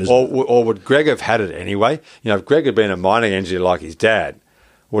the question, isn't it? Or would Greg have had it anyway? If Greg had been a mining engineer like his dad,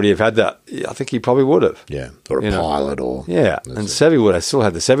 would he have had that? I think he probably would have. Yeah, or a pilot, or yeah. And Seve would have still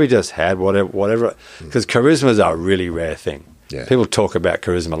had the Seve just had whatever. Because charisma is a really rare thing. Yeah. People talk about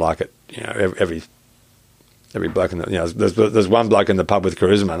charisma like it. Every bloke in the there's one bloke in the pub with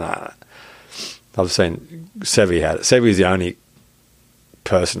charisma. Nah. I've seen Seve had it. Seve's the only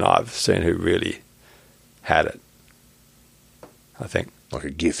person I've seen who really had it, I think. like a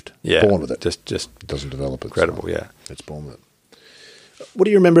gift. Yeah, Born with it. Just It doesn't develop it. incredible. Yeah. It's born with it. What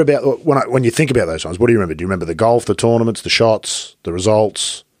do you remember about when you think about those times? What do you remember? Do you remember the golf, the tournaments, the shots, the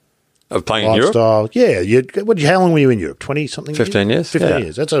results, Of playing in Europe, lifestyle? Yeah. How long were you in Europe? 20 something? 15 years. 15 yeah.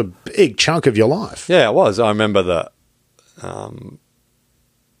 years. That's a big chunk of your life. Yeah, it was. I remember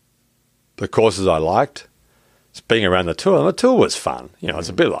the courses I liked. It's being around the tour. And the tour was fun. It's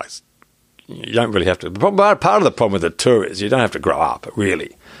a bit like you don't really have to. Part of the problem with the tour is you don't have to grow up.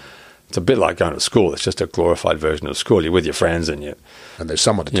 Really, it's a bit like going to school. It's just a glorified version of school. You're with your friends and there's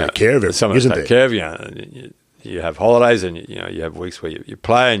someone to take care of it, someone isn't to there? take care of you. And you have holidays and you have weeks where you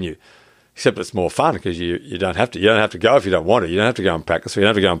play and except it's more fun because you don't have to. You don't have to go if you don't want to. You don't have to go and practice. You don't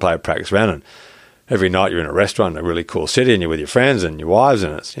have to go and play a practice round. And every night you're in a restaurant in a really cool city and you're with your friends and your wives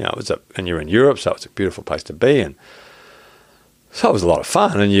and and you're in Europe, so it's a beautiful place to be. And so it was a lot of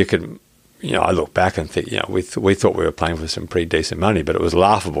fun. And you could, I look back and think, we thought we were playing for some pretty decent money, but it was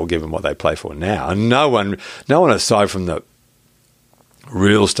laughable given what they play for now. And no one aside from the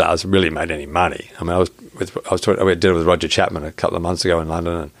real stars really made any money. I mean, we had dinner with Roger Chapman a couple of months ago in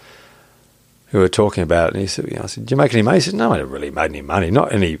London, and we were talking about it. And he said, I said, "Do you make any money?" He said, "No, I never really made any money.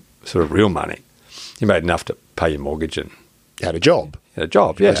 Not any sort of real money. You made enough to pay your mortgage and You had a job. had a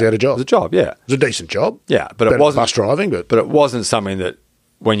job. Yeah, You had a job. It was a job. Yeah, It was a decent job. yeah. But Better it wasn't bus driving, but it wasn't something that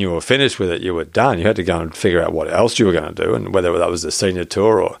when you were finished with it, you were done. You had to go and figure out what else you were going to do, and whether that was the senior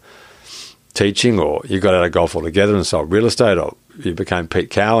tour or teaching, or you got out of golf altogether and sold real estate, or you became Pete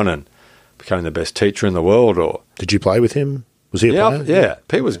Cowan and became the best teacher in the world. Or did you play with him? Was he a player? Yeah.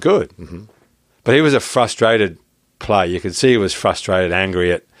 Pete was good, but he was a frustrated player. You could see he was frustrated,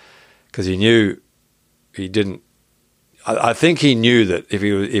 angry because he knew he didn't. I think he knew that if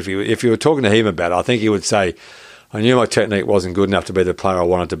you were talking to him about it, I think he would say, "I knew my technique wasn't good enough to be the player I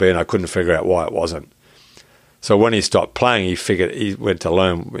wanted to be, and I couldn't figure out why it wasn't." So when he stopped playing, he went to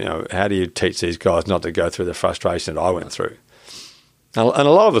learn, how do you teach these guys not to go through the frustration that I went through? And a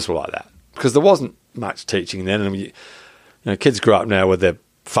lot of us were like that because there wasn't much teaching then. And kids grow up now with their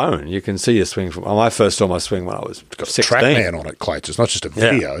phone. You can see your swing I first saw my swing when I was 16. Trackman on it, Clates. It's not just a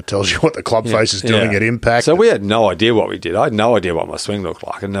video. It tells you what the club face is doing at impact. So we had no idea what we did. I had no idea what my swing looked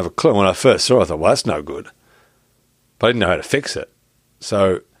like. I didn't have a clue. When I first saw it, I thought, well, that's no good. But I didn't know how to fix it.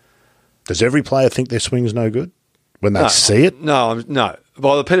 So does every player think their swing's no good when they see it? No.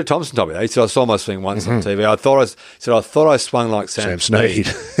 Well, Peter Thompson told me that. He said, I saw my swing once on TV. I thought I swung like Sam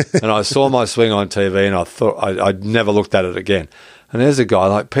Snead. And I saw my swing on TV and I thought I'd never looked at it again. And there's a guy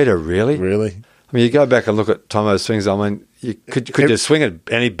like, Peter, really? Really? I mean, you go back and look at Tomo's swings. I mean, could you swing it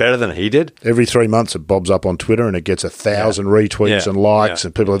any better than he did? Every 3 months it bobs up on Twitter and it gets 1,000 retweets and likes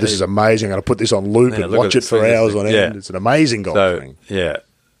and people are, this is amazing. I'm going to put this on loop and watch it for hours on end. It's an amazing golf swing. Yeah.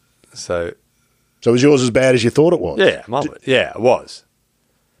 So was yours as bad as you thought it was? Yeah, it was.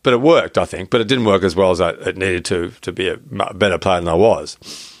 But it worked, I think. But it didn't work as well as it needed to be a better player than I was.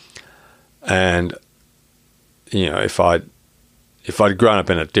 And, if I'd grown up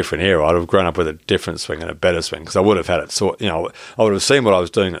in a different era, I'd have grown up with a different swing and a better swing because I would have had it I would have seen what I was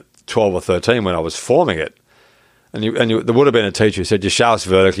doing at 12 or 13 when I was forming it. And there would have been a teacher who said, your shaft's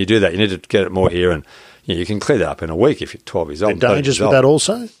vertical, you do that, you need to get it more here, and you can clear that up in a week if you're 12 years old. Dangerous with that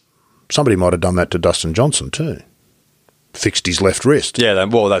also? Somebody might have done that to Dustin Johnson too. Fixed his left wrist. Yeah,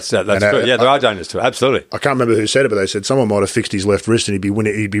 that's true. Yeah, there are dangers to it, absolutely. I can't remember who said it, but they said someone might have fixed his left wrist and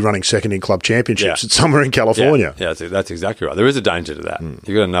he'd be running second in club championships at somewhere in California. Yeah, that's exactly right. There is a danger to that. You've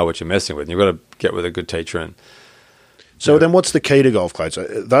got to know what you're messing with. You've got to get with a good teacher. And So then what's the key to golf, Clay? So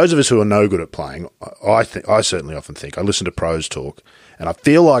those of us who are no good at playing, I certainly often think, I listen to pros talk, and I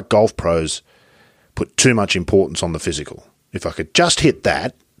feel like golf pros put too much importance on the physical. If I could just hit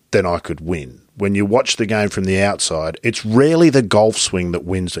that, then I could win. When you watch the game from the outside, it's rarely the golf swing that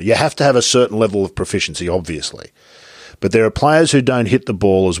wins. You have to have a certain level of proficiency, obviously. But there are players who don't hit the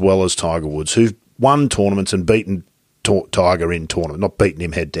ball as well as Tiger Woods, who've won tournaments and beaten Tiger in tournament, not beaten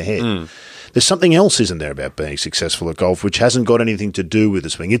him head to head. There's something else, isn't there, about being successful at golf, which hasn't got anything to do with the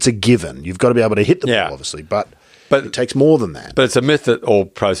swing. It's a given. You've got to be able to hit the ball, obviously, but it takes more than that. But it's a myth that all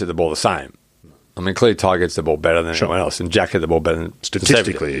pros hit the ball the same. I mean, clearly Tiger hits the ball better than anyone else, and Jack hit the ball better than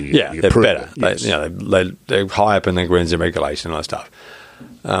statistically. They're better. Yes. They're high up in the greens in regulation and all that stuff.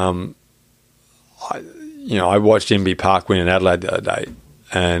 I watched Inbee Park win in Adelaide the other day,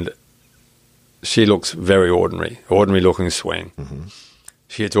 and she looks very ordinary looking swing. Mm-hmm.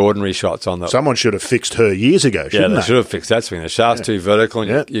 She hits ordinary shots on the... Someone should have fixed her years ago, shouldn't they? They should have fixed that swing. The shaft's too vertical,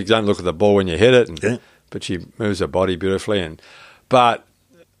 and you don't look at the ball when you hit it, but she moves her body beautifully. And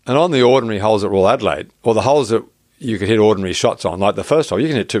on the ordinary holes at Royal Adelaide, or the holes that you could hit ordinary shots on, like the first hole, you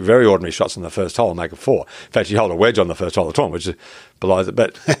can hit two very ordinary shots on the first hole and make a 4. In fact, she held a wedge on the first hole of the tournament, which belies it.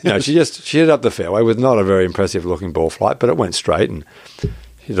 But she hit up the fairway with not a very impressive looking ball flight, but it went straight and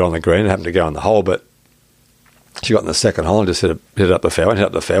hit it on the green. It happened to go on the hole, but she got in the second hole and just hit it up the fairway, and hit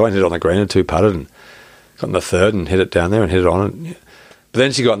it on the green and 2-putted, and got in the third and hit it down there and hit it on. But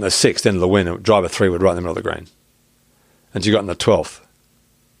then she got in the 6th end of the wind, and driver 3 would right in the middle of the green. And she got in the 12th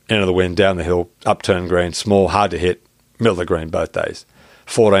end of the wind, down the hill, upturned green, small, hard to hit, middle of the green both days.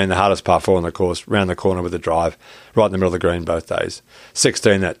 14, the hardest par 4 on the course, round the corner with the drive, right in the middle of the green both days.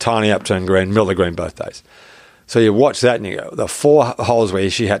 16, that tiny upturned green, middle of the green both days. So you watch that and you go, the 4 holes where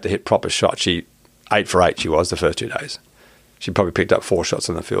she had to hit proper shots, 8 for 8 she was the first 2 days. She probably picked up 4 shots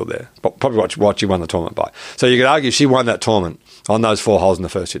in the field there. Probably what she won the tournament by. So you could argue she won that tournament on those 4 holes in the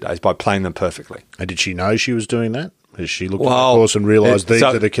first 2 days by playing them perfectly. And did she know she was doing that? Has she looked at the course and realised these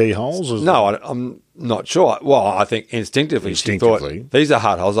are the key holes? No, I'm not sure. Well, I think instinctively she thought, these are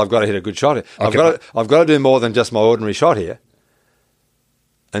hard holes, I've got to hit a good shot here. Okay. I've got to do more than just my ordinary shot here.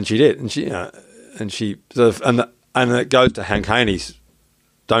 And she did. And it goes to Hank Haney's,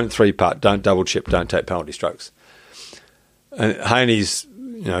 don't 3-putt, don't double chip, don't take penalty strokes. And Haney's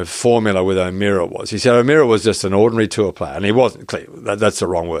formula with O'Meara was, he said O'Meara was just an ordinary tour player, and he wasn't. Clear, that's the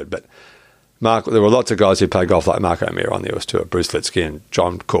wrong word, but there were lots of guys who played golf like Mark O'Meara on the US Tour, Bruce Litsky and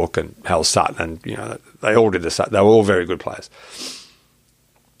John Cook and Hal Sutton, and they all did the. They were all very good players.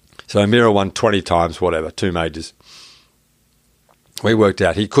 So O'Meara won 20 times, whatever, 2 majors. We worked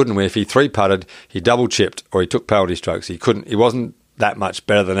out he couldn't win if he 3-putted, he double chipped, or he took penalty strokes. He couldn't. He wasn't that much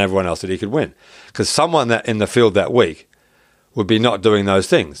better than everyone else that he could win, because someone that in the field that week would be not doing those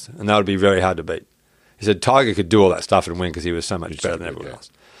things, and that would be very hard to beat. He said Tiger could do all that stuff and win because he was so much better than everyone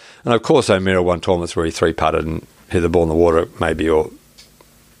else. And of course, O'Meara won tournaments where he 3-putted and hit the ball in the water, maybe, or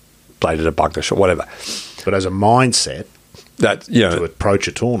bladed a bunker shot, whatever. But as a mindset, that to approach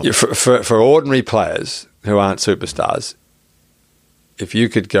a tournament, for ordinary players who aren't superstars, if you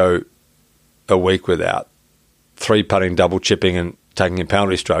could go a week without 3-putting, double chipping, and taking a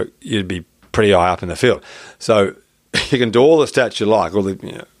penalty stroke, you'd be pretty high up in the field. So you can do all the stats you like, all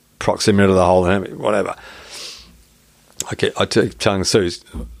the proximity to the hole and whatever. I keep telling Sue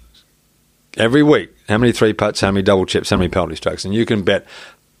every week how many 3-putts, how many double chips, how many penalty strokes, and you can bet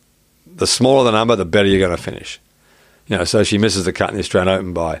the smaller the number, the better you're going to finish. So she misses the cut in the Australian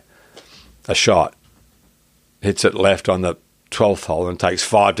Open by a shot, hits it left on the 12th hole and takes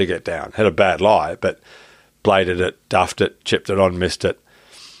 5 to get down. Had a bad lie, but bladed it, duffed it, chipped it on, missed it.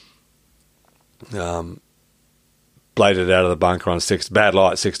 Bladed it out of the bunker on 6. Bad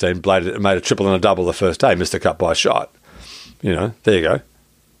lie at 16. Bladed it, made a triple and a double the first day. Missed the cut by a shot. There you go.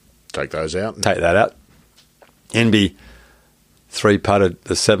 Take those out. Take that out. Inbee 3-putted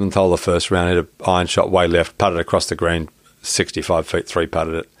the 7th hole the first round. Hit an iron shot way left. Putted across the green 65 feet.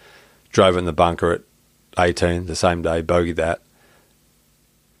 3-putted it. Drove it in the bunker at 18 the same day. Bogeyed that.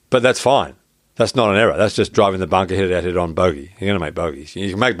 But that's fine. That's not an error. That's just driving the bunker, hit it out, hit it on, bogey. You're going to make bogeys.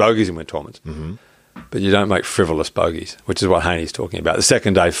 You can make bogeys and win tournaments. Mm-hmm. But you don't make frivolous bogeys, which is what Haney's talking about. The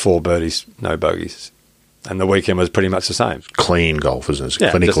second day, 4 birdies, no bogeys. And the weekend was pretty much the same. Clean golf, isn't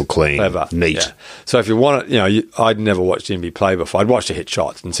it? Clinical, clean, clever. Neat. Yeah. So if you want it, I'd never watched Inbee play before. I'd watched her hit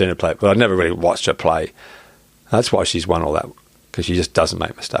shots and seen her play, but I'd never really watched her play. That's why she's won all that, because she just doesn't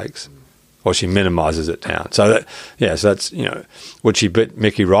make mistakes. Or she minimises it down. So that's, would she beat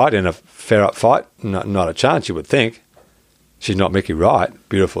Mickey Wright in a fair-up fight? Not a chance, you would think. She's not Mickey Wright.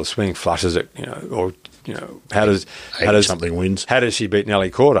 Beautiful swing, flushes it, how does something wins. How does she beat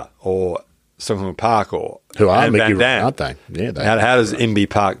Nelly Korda or Sung Hung Park or Who are Anne Mickey Van Rooney, Dam. aren't they? Yeah, they How does Imby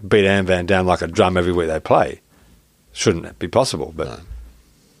Park beat Anne Van Dam like a drum everywhere they play? Shouldn't be possible, but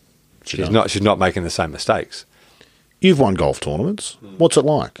she's not making the same mistakes. You've won golf tournaments. What's it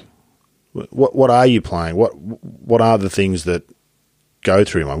like? What are you playing? What are the things that go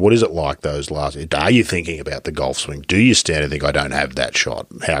through your mind? What is it like those last? Are you thinking about the golf swing? Do you stand and think, I don't have that shot?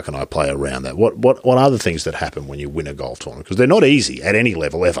 How can I play around that? What are the things that happen when you win a golf tournament? Because they're not easy at any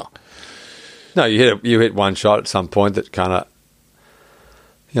level ever. No, you hit one shot at some point that kind of,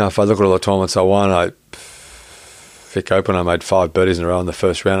 if I look at all the tournaments I won, Vic Open, I made 5 birdies in a row in the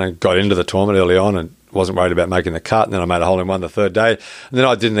first round and got into the tournament early on and wasn't worried about making the cut. And then I made a hole in one the third day. And then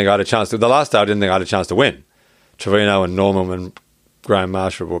I didn't think I had a chance to. The last day, I didn't think I had a chance to win. Trevino and Norman and Graham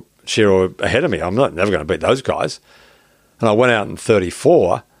Marshall were Shearer ahead of me. I'm never going to beat those guys. And I went out in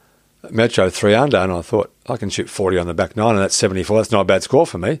 34, Metro 3 under, and I thought, I can shoot 40 on the back 9, and that's 74. That's not a bad score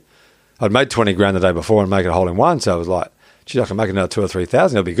for me. I'd made 20 grand the day before and make it a hole in one, so I was like, geez, I can make another 2,000 or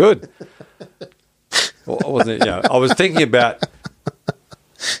 3,000. It'll be good. Well, I was thinking about.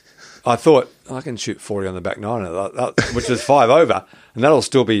 I thought I can shoot 40 on the back 9, which is 5 over, and that'll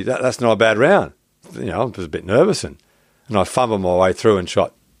still be. That's not a bad round. I was a bit nervous, and I fumbled my way through and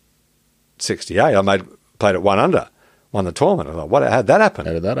shot 68. I played at 1 under, won the tournament. I thought, how'd that happen?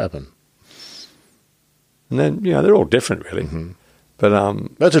 How did that happen? And then they're all different, really. Mm-hmm.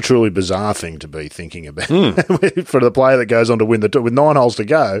 But that's a truly bizarre thing to be thinking about. For the player that goes on to win with 9 holes to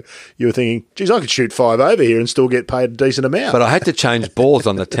go, you were thinking, geez, I could shoot 5 over here and still get paid a decent amount. But I had to change balls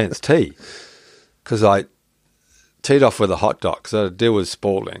on the 10th tee because I teed off with a hot dot because I had a deal with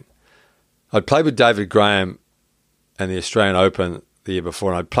Spalding. I'd played with David Graham and the Australian Open the year before,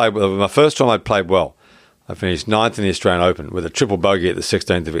 and I'd played with my first time. I'd played well. I finished 9th in the Australian Open with a triple bogey at the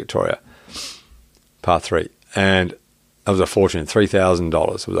 16th of Victoria, par 3, and it was a fortune, $3,000.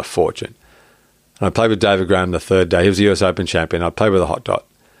 It was a fortune. And I played with David Graham the third day. He was the US Open champion. I played with a hot dot.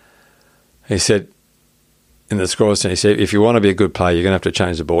 He said, in the scores, he said, if you want to be a good player, you're going to have to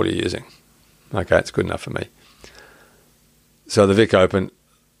change the ball you're using. Okay, it's good enough for me. So the Vic Open,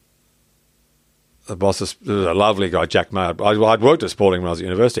 the boss was a lovely guy, Jack May. I'd worked at Spalding when I was at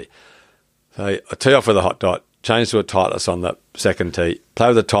university. So I tee off with a hot dot, change to a Titleist on the second tee, play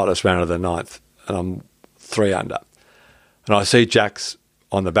with the Titleist round of the 9th, and I'm 3 under. And I see Jack's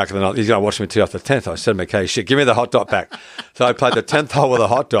on the back of the 9th. He's going to watch me tee off the 10th. I said to him, okay, shit, give me the hot dot back. So I played the 10th hole with a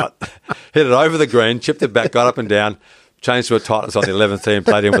hot dot, hit it over the green, chipped it back, got up and down, changed to a Titleist on the 11th tee and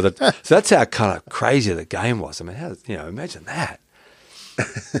played in with it. So that's how kind of crazy the game was. I mean, imagine that.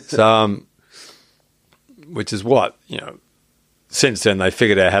 So, which is what, since then they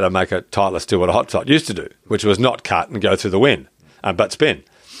figured out how to make a Titleist do what a hot dot used to do, which was not cut and go through the wind, but spin.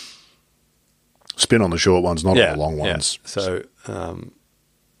 Spin on the short ones, not on the long ones. Yeah. So,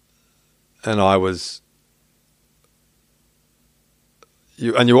 and I was,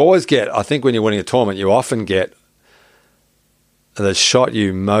 you always get, I think when you're winning a tournament, you often get the shot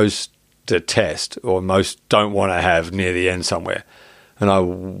you most detest or most don't want to have near the end somewhere. And I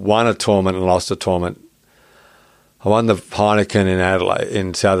won a tournament and lost a tournament. I won the Heineken in Adelaide,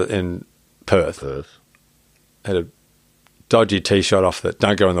 in Perth. Had a dodgy tee shot off that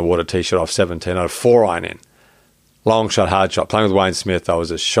don't go in the water tee shot off 17. I had a 4-iron in. Long shot, hard shot. Playing with Wayne Smith, I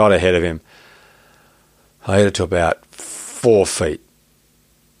was a shot ahead of him. I hit it to about 4 feet.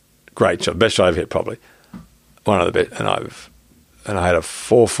 Great shot. Best shot I've hit probably. One of the best. And I had a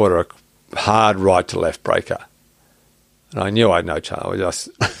 4-footer, a hard right to left breaker. And I knew I had no chance. I just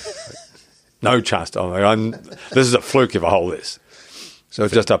no chance. This is a fluke if I hold this. So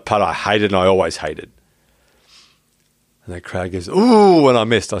it's just a putt I hated and I always hated. And the crowd goes, ooh, and I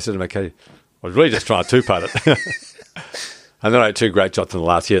missed. I said to him, okay, I was really just trying to 2-putt it. And then I had 2 great shots in the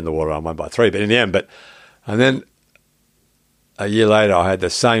last year in the water. I won by 3, but in the end. And then a year later, I had the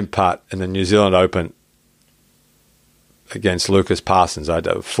same putt in the New Zealand Open against Lucas Parsons. I had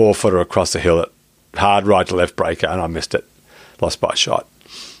a 4-footer across the hill, hard right to left breaker, and I missed it. Lost by a shot.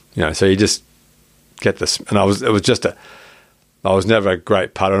 So you just get this. And I was never a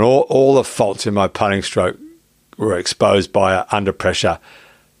great putter. And all the faults in my putting stroke were exposed by an under pressure,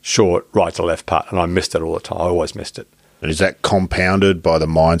 short, right to left putt, and I missed it all the time. I always missed it. And is that compounded by the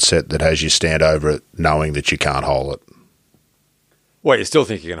mindset that has you stand over it knowing that you can't hole it? Well, you still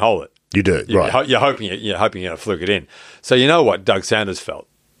think you can hold it. You do, right. You're hoping you're going to fluke it in. So you know what Doug Sanders felt.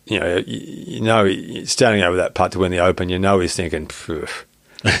 Standing over that putt to win the Open, he's thinking,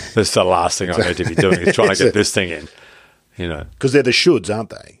 this is the last thing I need to be doing is trying to get this thing in. Because they're the shoulds,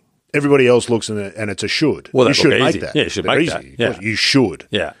 aren't they? Everybody else looks at it and it's a should. Well, you should make easy. that. Yeah, you should make that. Yeah. You should.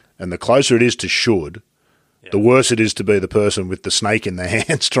 Yeah. And the closer it is to should, the worse it is to be the person with the snake in their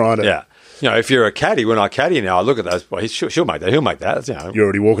hands trying to if you're a caddy, when I caddy now, I look at those. Well, she'll make that. He'll make that. You're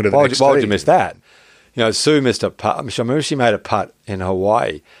already walking to the next why would you tee. miss that? Sue missed a putt. I remember she made a putt in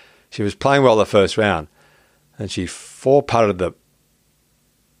Hawaii. She was playing well the first round, and she 4-putted the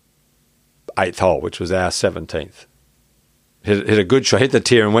 8th hole, which was our 17th. Hit a good shot, hit the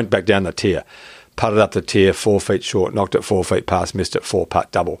tier, and went back down the tier. Putted up the tier 4 feet short, knocked it 4 feet past, missed it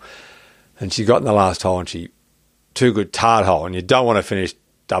 4-putt double. And she got in the last hole, and she too good hard hole, and you don't want to finish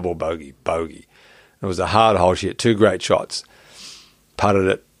double bogey. It was a hard hole. She hit 2 great shots, putted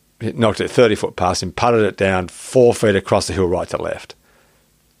it, knocked it 30-foot past him, putted it down 4 feet across the hill right to left.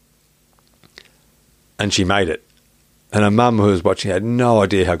 And she made it. And her mum, who was watching, had no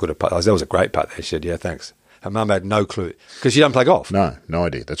idea how good a putt. I said, that was a great putt there. She said, yeah, thanks. Her mum had no clue because she doesn't play golf. No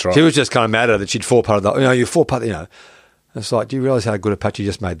idea. That's right. She was just kind of mad at her that she'd 4-putted. You 4-putt, It's like, do you realise how good a putt you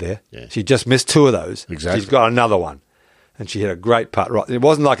just made there? Yeah. She just missed 2 of those. Exactly. She's got another one. And she hit a great putt. Right. It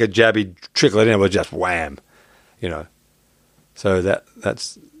wasn't like a jabby trickle it in. It was just wham, So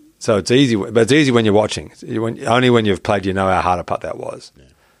so it's easy. But it's easy when you're watching. Only when you've played, you know how hard a putt that was. Yeah.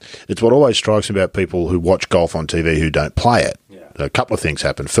 It's what always strikes me about people who watch golf on TV who don't play it. Yeah. A couple of things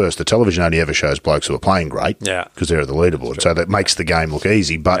happen. First, the television only ever shows blokes who are playing great because they're at the leaderboard. So that makes the game look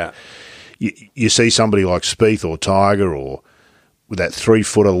easy. But you see somebody like Spieth or Tiger or with that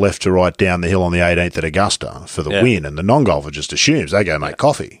 3-footer left to right down the hill on the 18th at Augusta for the win, and the non-golfer just assumes they go make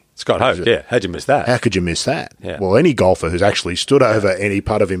coffee. Scott Hope, how'd you miss that? How could you miss that? Yeah. Well, any golfer who's actually stood over any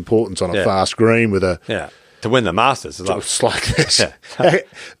putt of importance on a fast green with a... Yeah. To win the Masters. It's like this. Yeah.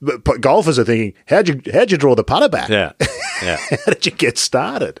 But golfers are thinking, how'd you draw the putter back? Yeah. How did you get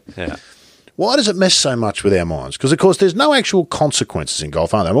started? Yeah. Why does it mess so much with our minds? Because, of course, there's no actual consequences in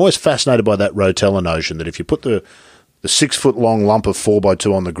golf, aren't there? I'm always fascinated by that Rotella notion that if you put the 6-foot-long lump of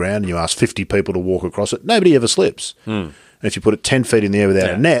 4x2 on the ground and you ask 50 people to walk across it, nobody ever slips. And if you put it 10 feet in the air without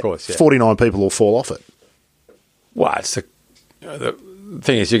a net, 49 people will fall off it. Well, it's the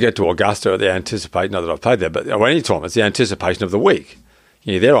thing is, you get to Augusta, the anticipation, not that I've played there, but any tournament, it's the anticipation of the week.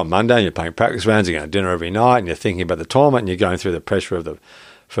 You're there on Monday and you're playing practice rounds, you're going to dinner every night and you're thinking about the tournament and you're going through the pressure of the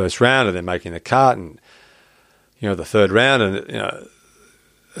first round and then making the cut and, the third round. And,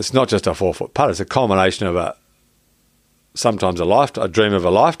 it's not just a 4-foot putt, it's a culmination of sometimes a dream of a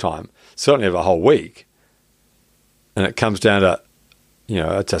lifetime, certainly of a whole week. And it comes down to,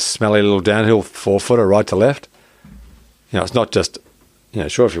 it's a smelly little downhill 4-footer right to left. It's not just,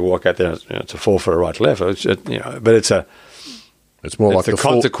 sure, if you walk out there, it's a 4-footer right to left. But it's more like the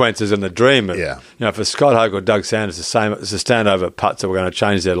consequences and the dream. For Scott Hogue or Doug Sanders, it's the stand-over putts that were going to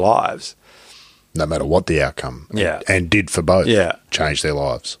change their lives. No matter what the outcome. And did for both. Change their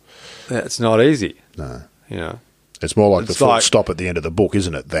lives. It's not easy. No. It's more like the full stop at the end of the book,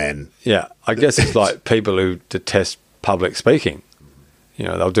 isn't it, than... Yeah, I guess it's like people who detest public speaking.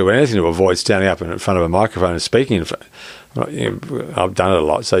 They'll do anything to avoid standing up in front of a microphone and speaking. I've done it a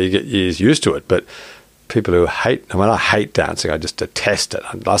lot, so you get used to it. But people who hate... I hate dancing. I just detest it.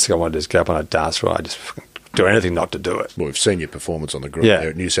 Last thing I want to do is get up on a dance floor. I just do anything not to do it. Well, we've seen your performance on the group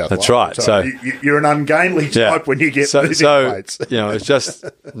there at New South Wales. That's right. So you're an ungainly type when you get moving plates. It's just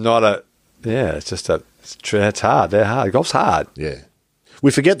not a... Yeah, it's just a... It's hard. They're hard. Golf's hard. Yeah. We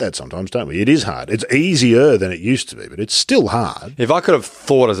forget that sometimes, don't we? It is hard. It's easier than it used to be, but it's still hard. If I could have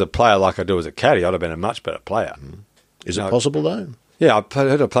thought as a player like I do as a caddy, I'd have been a much better player. Is it possible, though? Yeah, I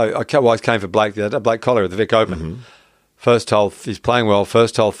came for Blake the other day, Blake Collier at the Vic Open. First hole, he's playing well.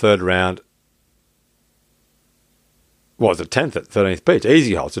 First hole, third round. What was it, 10th at 13th Beach?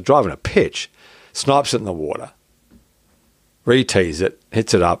 Easy hole. It's a drive and a pitch. Snipes it in the water. Re-tees it,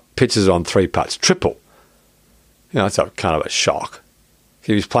 hits it up, pitches it on 3 putts. Triple. It's kind of a shock.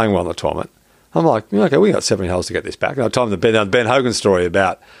 He was playing well in the tournament. I'm like, okay, we got 17 holes to get this back. And I told him the Ben Hogan story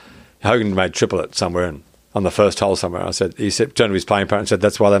about Hogan made triple it somewhere on the first hole somewhere. He said, turned to his playing partner and said,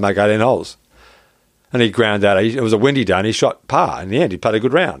 that's why they make 18 holes. And he ground out. It was a windy day and he shot par. In the end, he played a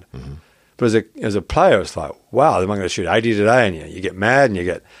good round. But as a player, it's like, wow, am I going to shoot 80 today? And you get mad and you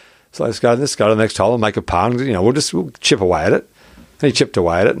get, so let's go to the next hole and make a par. And, we'll chip away at it. And he chipped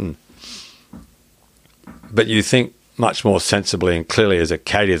away at it. But you think much more sensibly and clearly as a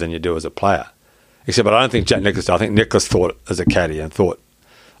caddy than you do as a player. Except I don't think Jack Nicklaus did. I think Nicklaus thought as a caddy and thought,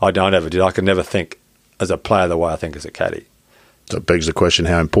 I don't ever did. I could never think as a player the way I think as a caddy. So it begs the question,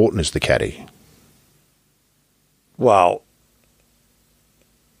 how important is the caddy? Well,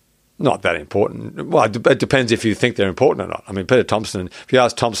 not that important. Well, it depends if you think they're important or not. I mean, Peter Thompson, if you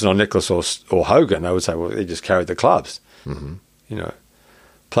ask Thompson or Nicklaus or Hogan, they would say, well, he just carried the clubs.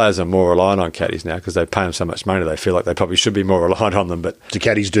 Players are more reliant on caddies now because they pay them so much money. They feel like they probably should be more reliant on them. But do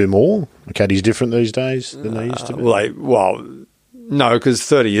caddies do more? Are caddies different these days than they used to be? No, No, because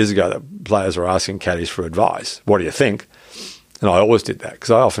 30 years ago, the players were asking caddies for advice. What do you think? And I always did that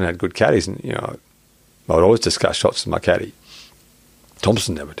because I often had good caddies, and I would always discuss shots with my caddy.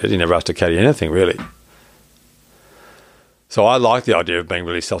 Thompson never did. He never asked a caddy anything, really. So I like the idea of being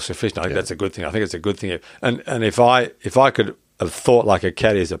really self-sufficient. I think that's a good thing. I think it's a good thing. And if I could have thought like a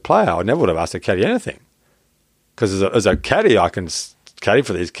caddy as a player, I never would have asked a caddy anything. Because as a caddy, I can caddy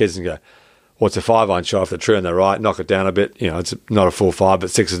for these kids and go, what's a 5-iron shot off the tree on the right, knock it down a bit. It's not a full 5,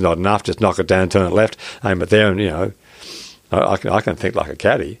 but 6 is not enough. Just knock it down, turn it left, aim it there, and, I can think like a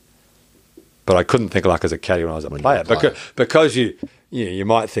caddy. But I couldn't think like as a caddy when I was a player. Because you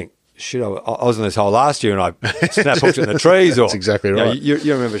might think, shit, I was in this hole last year and I snap hooked in the trees. Or, that's exactly right.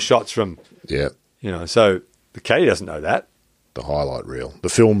 You remember shots from, so the caddy doesn't know that. The highlight reel, the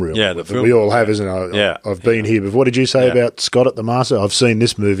film reel. Yeah, the film. We all have, isn't it? Yeah. I've been here before. What did you say about Scott at the Master? I've seen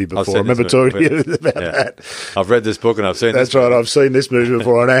this movie before. I remember talking to you about that. I've read this book and I've seen That's right. I've seen this movie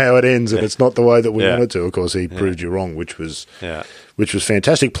before. I know how it ends, and it's not the way that we wanted to. Of course, he proved you wrong, which was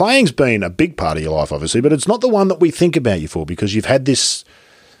fantastic. Playing's been a big part of your life, obviously, but it's not the one that we think about you for, because you've had this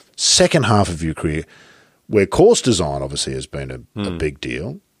second half of your career where course design obviously has been a big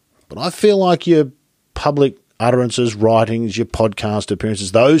deal, but I feel like your public utterances, writings, your podcast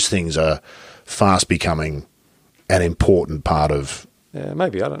appearances, those things are fast becoming an important part of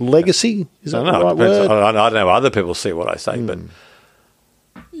maybe I don't legacy. Is that the right word? word? I don't know. Other people see what I say, but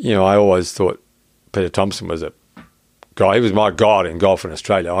I always thought Peter Thompson was a guy. He was my god in golf in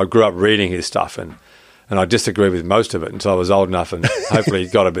Australia. I grew up reading his stuff, and I disagreed with most of it until I was old enough and hopefully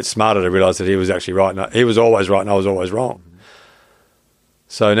got a bit smarter to realise that he was actually right. He was always right, and I was always wrong.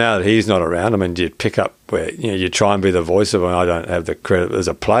 So now that he's not around, I mean, do you pick up where you try and be the voice of it? I don't have the credit as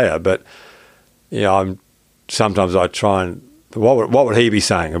a player, but sometimes I try and what would he be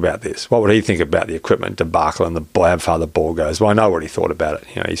saying about this? What would he think about the equipment debacle and how far the ball goes? Well, I know what he thought about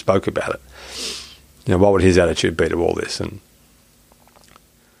it. He spoke about it. What would his attitude be to all this? And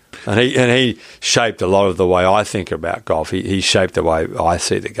he shaped a lot of the way I think about golf. He shaped the way I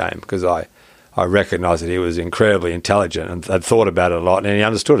see the game, because I recognised that he was incredibly intelligent and had thought about it a lot, and he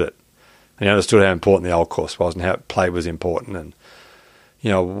understood it. And he understood how important the old course was and how play was important, and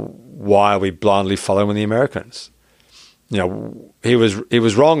why are we blindly following the Americans? He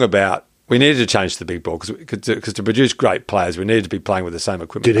was wrong about we needed to change the big ball because to produce great players we needed to be playing with the same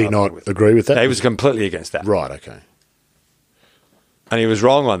equipment. Did he not agree with that? He was completely against that. Right. Okay. And he was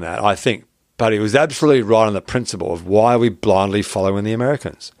wrong on that, I think, but he was absolutely right on the principle of why are we blindly following the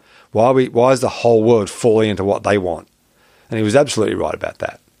Americans? Why is the whole world falling into what they want? And he was absolutely right about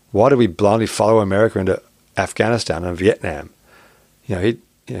that. Why do we blindly follow America into Afghanistan and Vietnam?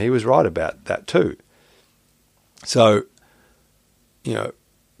 He was right about that too. So,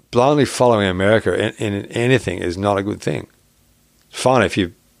 blindly following America in anything is not a good thing. It's fine if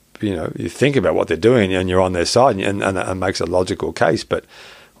you think about what they're doing and you're on their side and it makes a logical case. But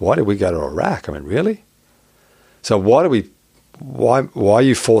why did we go to Iraq? I mean, really? So why are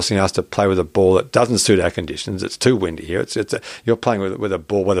you forcing us to play with a ball that doesn't suit our conditions? It's too windy here. You're playing with a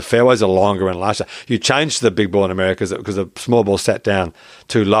ball where the fairways are longer and lusher. You changed the big ball in America because the small ball sat down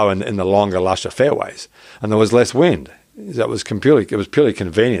too low in the longer, lusher fairways, and there was less wind. It was purely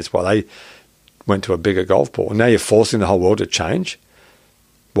convenience why they went to a bigger golf ball. And now you're forcing the whole world to change.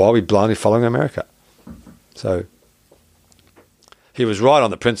 Why are we blindly following America? So he was right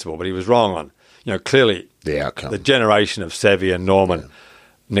on the principle, but he was wrong on clearly. The outcome. The generation of Seve and Norman,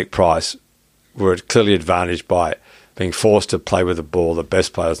 Nick Price, were clearly advantaged by being forced to play with the ball the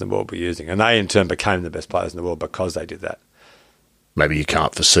best players in the world were using. And they, in turn, became the best players in the world because they did that. Maybe you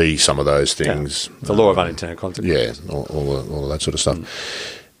can't foresee some of those things. Yeah. The law of unintended consequences. Yeah, all of that sort of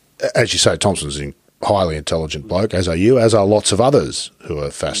stuff. As you say, Thompson's a highly intelligent bloke, as are you, as are lots of others who are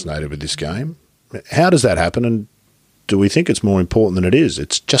fascinated with this game. How does that happen, and do we think it's more important than it is?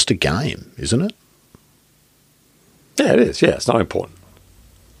 It's just a game, isn't it? Yeah, it is. Yeah, it's not important.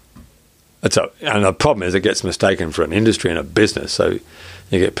 And the problem is it gets mistaken for an industry and a business, so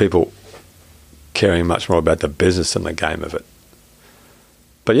you get people caring much more about the business than the game of it.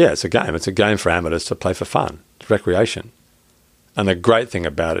 But yeah, it's a game. It's a game for amateurs to play for fun. It's recreation. And the great thing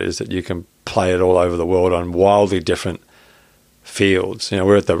about it is that you can play it all over the world on wildly different fields.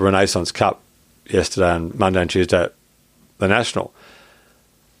 We're at the Renaissance Cup yesterday and Monday and Tuesday at the National.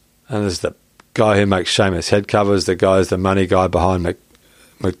 And there's the guy who makes Seamus head covers, the money guy behind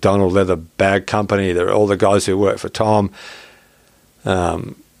McDonald Leather Bag Company. There are all the guys who work for Tom. There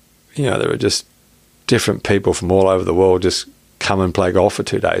are just different people from all over the world just come and play golf for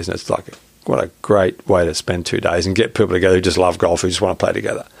 2 days, and it's like, what a great way to spend 2 days and get people together who just love golf, who just want to play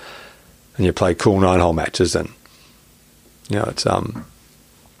together. And you play cool 9-hole matches, and It's so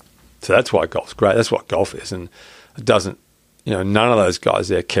that's why golf's great. That's what golf is, and it doesn't. None of those guys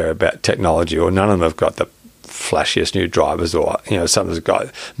there care about technology, or none of them have got the flashiest new drivers, or some of those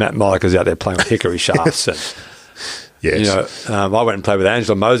guys. Matt Mollica's out there playing with hickory shafts, and Yes. I went and played with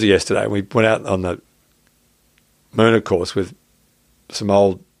Angela Moser yesterday. We went out on the Moona course with some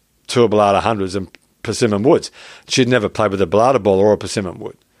old Tour Bellata hundreds and persimmon woods. She'd never played with a Bellata ball or a persimmon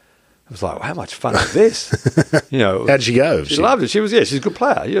wood. I was like, well, how much fun is this? How'd she go? She loved it. She's a good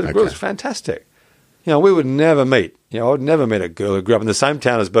player. It was fantastic. We would never meet. I would never meet a girl who grew up in the same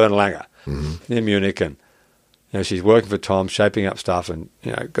town as Bernd Langer, near Munich, and she's working for Tom, shaping up stuff, and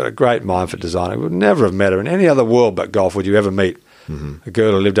got a great mind for design. We would never have met her in any other world but golf. Would you ever meet a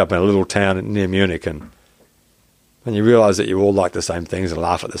girl who lived up in a little town near Munich, and you realise that you all like the same things and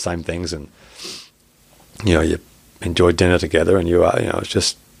laugh at the same things, and you enjoy dinner together, and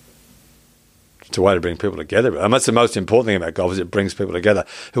it's a way to bring people together. And that's the most important thing about golf, is it brings people together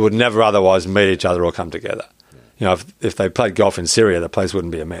who would never otherwise meet each other or come together. If they played golf in Syria, the place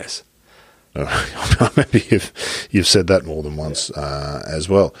wouldn't be a mess. Maybe you've said that more than once as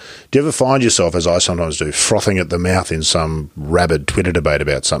well. Do you ever find yourself, as I sometimes do, frothing at the mouth in some rabid Twitter debate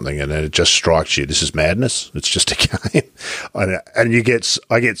about something, and then it just strikes you, this is madness, it's just a game, and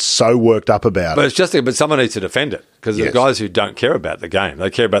I get so worked up about it. But someone needs to defend it, because the guys who don't care about the game, they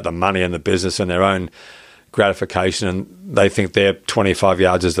care about the money and the business and their own gratification, and they think their 25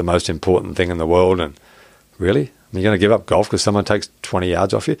 yards is the most important thing in the world. And really? You're going to give up golf because someone takes 20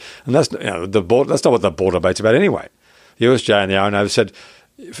 yards off you? And that's that's not what the board debate's about anyway. The USJ and the R&A have said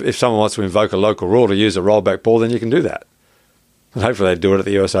if someone wants to invoke a local rule to use a rollback ball, then you can do that. And hopefully they do it at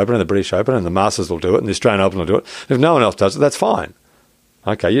the US Open and the British Open, and the Masters will do it, and the Australian Open will do it. If no one else does it, that's fine.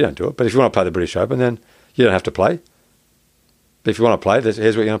 Okay, you don't do it. But if you want to play the British Open, then you don't have to play. But if you want to play, here's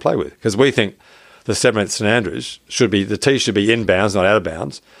what you're going to play with. Because we think the 7th St Andrews the tee should be inbounds, not out of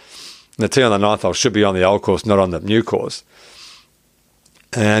bounds. And the tee on the 9th hole should be on the old course, not on the new course.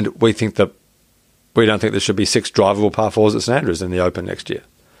 And we don't think there should be 6 drivable par 4s at St Andrews in the Open next year.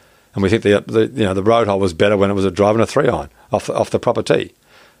 And we think the road hole was better when it was a drive and a 3-iron off the proper tee.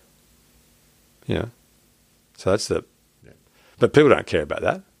 So that's but people don't care about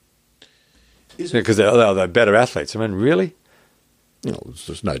that. Because they're better athletes. I mean, really?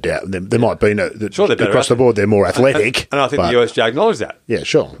 There's no doubt. There might be sure, they're across the board, they're more athletic. And I think the USJ acknowledge that. Yeah,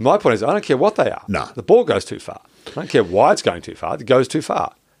 sure. My point is, I don't care what they are. No. The ball goes too far. I don't care why it's going too far. It goes too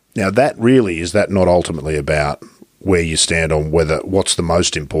far. Now, is that not ultimately about where you stand on what's the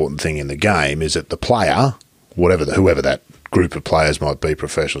most important thing in the game? Is it the player, whoever that group of players might be,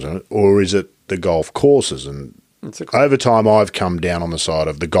 professionals, or is it the golf courses? And over time, I've come down on the side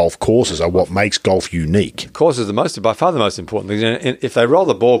of the golf courses are what makes golf unique. Courses are by far the most important thing. And if they roll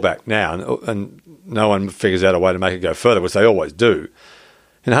the ball back now and no one figures out a way to make it go further, which they always do,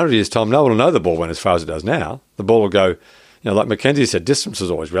 in 100 years' time, no one will know the ball went as far as it does now. The ball will go, like Mackenzie said, distance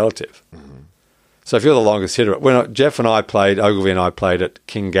is always relative. Mm-hmm. So if you're the longest hitter, Jeff and I played, Ogilvy and I played at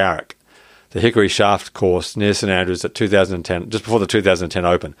Kingarrick, the Hickory Shaft course near St Andrews at 2010, just before the 2010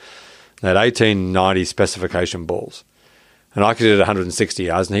 Open. They had 1890 specification balls. And I could hit it 160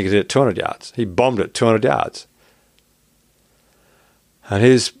 yards and he could hit it 200 yards. He bombed it 200 yards.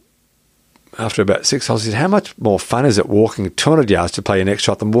 And after about 6 holes, he said, how much more fun is it walking 200 yards to play your next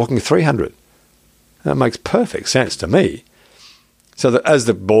shot than walking 300? That makes perfect sense to me. So that as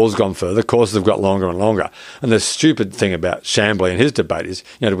the ball's gone further, the courses have got longer and longer. And the stupid thing about Chambly and his debate is,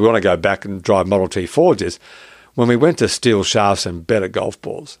 do we want to go back and drive Model T Fords is, when we went to steel shafts and better golf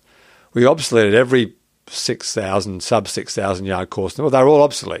balls, we obsoleted every 6,000, sub 6,000 yard course. Well, they were all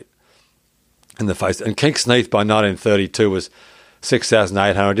obsolete in the face. And Kingsneath by 1932 was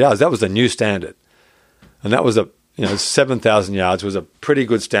 6,800 yards. That was the new standard. And that was 7,000 yards was a pretty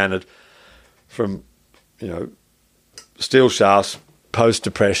good standard from, steel shafts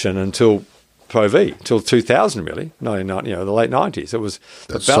post-depression until Pro V, until 2000 really, 1990, the late 90s.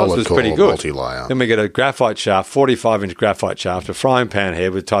 The balance was pretty good. Multi-layer. Then we get a graphite shaft, 45-inch graphite shaft, a frying pan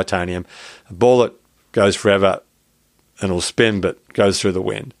head with titanium, a ball that goes forever and will spin but goes through the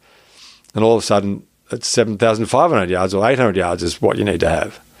wind. And all of a sudden, it's 7,500 yards or 800 yards is what you need to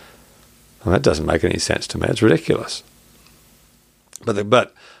have. And that doesn't make any sense to me. It's ridiculous.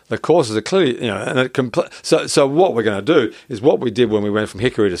 But the courses are clearly, so what we're going to do is what we did when we went from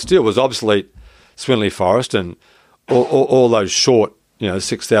Hickory to Steel was obsolete Swinley Forest and all those short,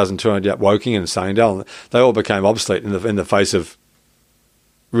 6,200 yard Woking and Sanedale. They all became obsolete in the face of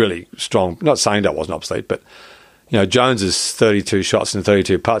really strong. Not Sanedale wasn't obsolete, but Jones's 32 shots and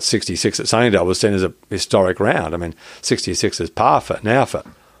 32 putts, 66 at Sanedale was seen as a historic round. I mean, 66 is par for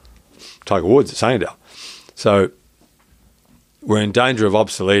Tiger Woods at Sanedale. So we're in danger of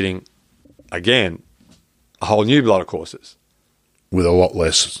obsoleting, again, a whole new lot of courses. With a lot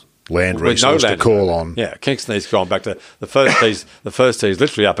less land resource to call on. Yeah, Kingston East gone back to the first tee's. The first tee is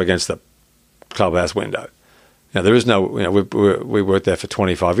literally up against the clubhouse window. Now there is no. We worked there for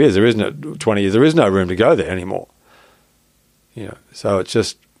 25 years. There is no 20 years. There is no room to go there anymore. So it's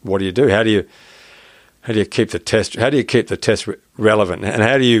just, what do you do? How do you keep the test? How do you keep the test relevant? And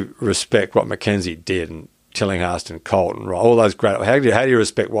how do you respect what Mackenzie did and Tillinghast and Colton, right? All those great. How do you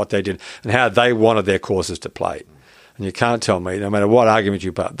respect what they did and how they wanted their courses to play? And you can't tell me, no matter what argument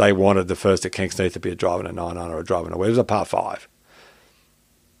you put, they wanted the first at Kingston to be a driving a 9-iron or a driving a wedge. It was a par 5.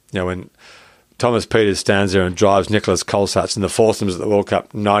 When Thomas Peters stands there and drives Nicholas Colsaerts in the foursomes at the World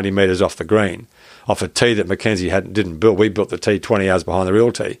Cup 90 metres off the green, off a tee that Mackenzie didn't build. We built the tee 20 yards behind the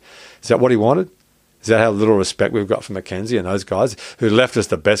real tee. Is that what he wanted? Is that how little respect we've got for Mackenzie and those guys who left us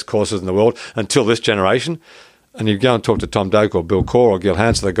the best courses in the world until this generation? And you go and talk to Tom Doak or Bill Corr or Gil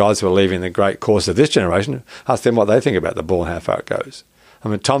Hansen, the guys who are leaving the great course of this generation, ask them what they think about the ball and how far it goes. I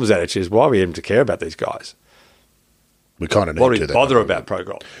mean, Tom's attitude is, why are we even to care about these guys? We kind of need to. Why do do we that. Bother about pro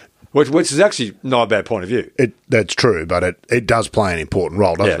golf? Which is actually not a bad point of view. That's true, but it does play an important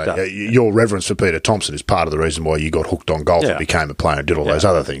role, doesn't it? Your reverence for Peter Thompson is part of the reason why you got hooked on golf and became a player and did all those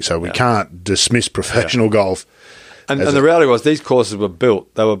other things. So we can't dismiss professional golf. And the reality was, these courses were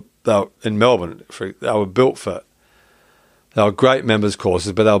built. They were in Melbourne. They were built for. They were great members'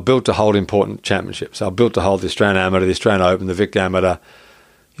 courses, but they were built to hold important championships. They were built to hold the Australian Amateur, the Australian Open, the Vic Amateur.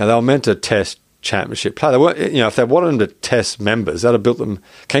 They were meant to test championship play. They weren't, if they wanted them to test members, they'd have built them.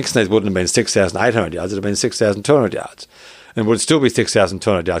 Kingston wouldn't have been 6,800 yards; it'd have been 6,200 yards, and it would still be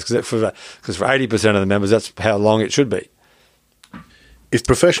 6,200 yards because for 80% of the members, that's how long it should be. If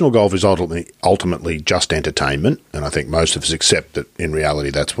professional golf is ultimately just entertainment, and I think most of us accept that in reality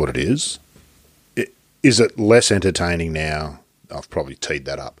that's what it is it less entertaining now? I've probably teed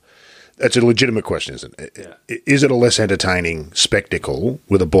that up. It's a legitimate question, isn't it? Yeah. Is it a less entertaining spectacle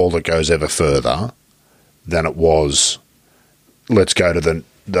with a ball that goes ever further than it was, let's go to the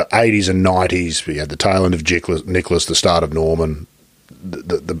 80s and 90s? We had the tail end of Nicholas, the start of Norman,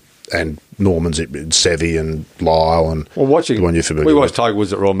 and Norman's Seve and Lyle, and the one you're familiar with. We watched Tiger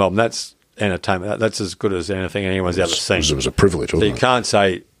Woods at Royal Melbourne. That's entertainment. That's as good as anything anyone's ever seen. It was a privilege, wasn't it? You can't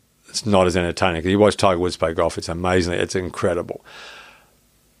say it's not as entertaining. Because you watch Tiger Woods play golf, it's amazing. It's incredible.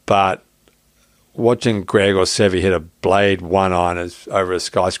 But watching Greg or Seve hit a blade 1-iron over a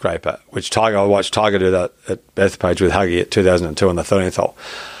skyscraper, which I watched Tiger do that at Bethpage with Huggy at 2002 on the 13th hole.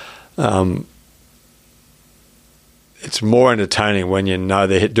 It's more entertaining when you know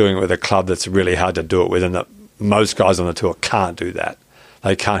they're doing it with a club that's really hard to do it with, and that most guys on the tour can't do that.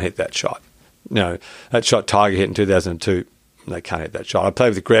 They can't hit that shot. That shot Tiger hit in 2002, they can't hit that shot. I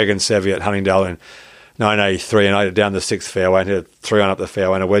played with Greg and Seve at Huntingdale in 1983, and I hit it down the 6th fairway and hit a 3-iron up the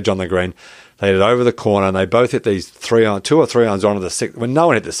fairway and a wedge on the green. They hit it over the corner, and they both hit these 2 or 3 irons onto the 6th. When no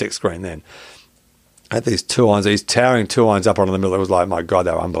one hit the 6th green then. Had these 2 irons, these towering 2 irons up onto the middle. It was like, my God,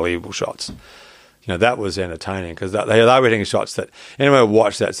 they were unbelievable shots. That was entertaining because they were hitting shots that anyone who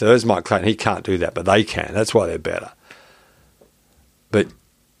watched that said, there's Mike Clayton, he can't do that, but they can. That's why they're better. But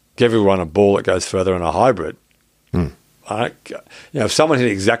give everyone a ball that goes further in a hybrid. If someone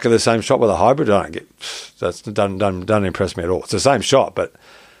hit exactly the same shot with a hybrid, that doesn't impress me at all. It's the same shot, but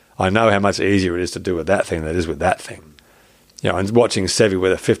I know how much easier it is to do with that thing than it is with that thing. And watching Seve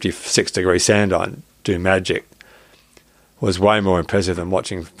with a 56-degree sand iron do magic was way more impressive than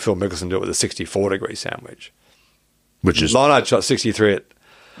watching Phil Mickelson do it with a 64-degree sandwich. Lionard shot 63 at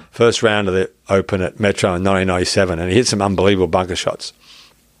first round of the Open at Metro in 1997, and he hit some unbelievable bunker shots.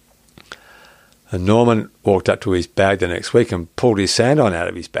 And Norman walked up to his bag the next week and pulled his sand iron out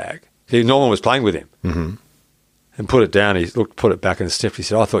of his bag. Norman was playing with him. Mm-hmm. And put it down. He put it back and sniffed. He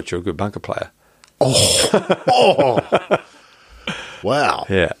said, I thought you were a good bunker player. Oh. Wow.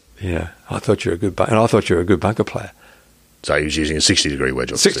 Yeah. I thought you were a good bunker player. So he was using a 60-degree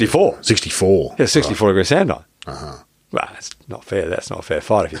wedge. 64. 64. Yeah, 64-degree sand iron. Uh-huh. Well, that's not fair. That's not a fair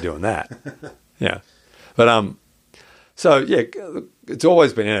fight if you're doing that. Yeah. But, it's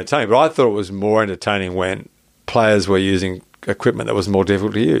always been entertaining. But I thought it was more entertaining when players were using equipment that was more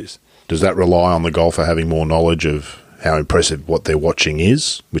difficult to use. Does that rely on the golfer having more knowledge of how impressive what they're watching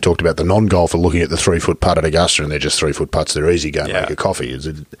is? We talked about the non-golfer looking at the 3-foot putt at Augusta, and they're just 3-foot putts. They're easy. Go make a coffee. Is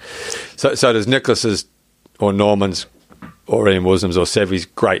it? So does Nicholas's or Norman's or Ian Woosnam's or Seve's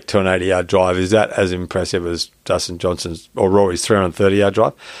great 280-yard drive, is that as impressive as Dustin Johnson's or Rory's 330-yard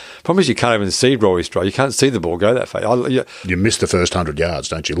drive? Problem is you can't even see Rory's drive. You can't see the ball go that far. You miss the first 100 yards,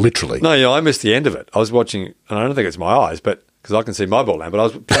 don't you? Literally. No, I missed the end of it. I was watching, and I don't think it's my eyes, but because I can see my ball now, but I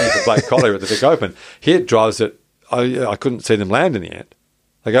was playing with Blake Collier at the Vic Open. He drives it I couldn't see them land in the end.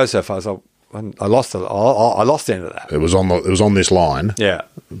 They go so far as I lost the end of that. It was on this line. Yeah.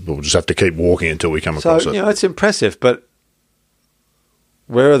 We'll just have to keep walking until we come across it. It's impressive, but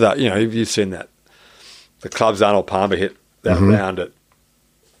where are that? You've seen that. The clubs Arnold Palmer hit that round at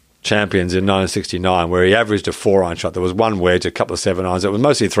Champions in 1969, where he averaged a 4-iron shot. There was one wedge, a couple of 7-irons. It was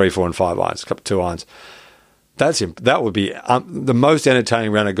mostly 3, 4, and 5 irons, a couple of 2 irons. That would be the most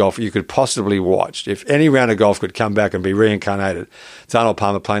entertaining round of golf you could possibly watch. If any round of golf could come back and be reincarnated, it's Arnold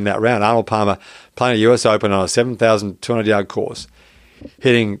Palmer playing that round. Arnold Palmer playing a US Open on a 7,200-yard course,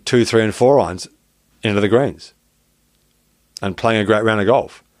 hitting 2, 3, and 4 irons into the greens, and playing a great round of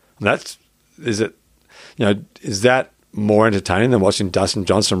golf. And is that more entertaining than watching Dustin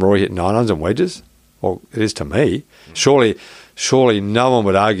Johnson and Rory hit 9 irons and wedges? Well, it is to me. Surely no one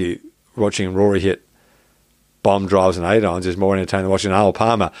would argue watching Rory hit bomb drives and 8 irons is more entertaining than watching Arnold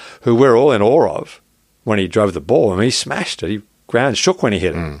Palmer, who we're all in awe of when he drove the ball. I mean, he smashed it. He ground shook when he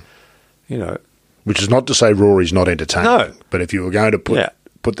hit it. Which is not to say Rory's not entertaining. No. But if you were going to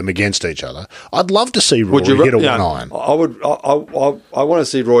put them against each other, I'd love to see Rory hit a 1 iron. I want to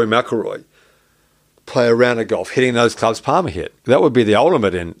see Rory McIlroy play a round of golf hitting those clubs Palmer hit. That would be the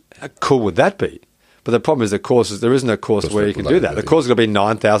ultimate in how cool would that be? But the problem is there isn't a course where you can do that. The course is going to be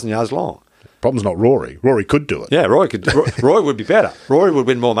 9,000 yards long. Problem's not Rory. Rory could do it. Yeah, Rory could. Rory would be better. Rory would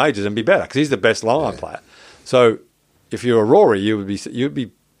win more majors and be better because he's the best long iron player. So if you're a Rory, you'd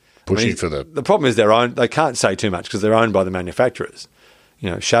be pushing for the. The problem is they can't say too much because they're owned by the manufacturers.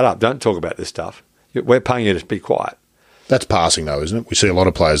 Shut up! Don't talk about this stuff. We're paying you to be quiet. That's passing though, isn't it? We see a lot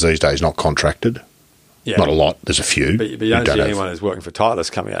of players these days not contracted. Yeah, not a lot. There's a few. But you don't see anyone who's working for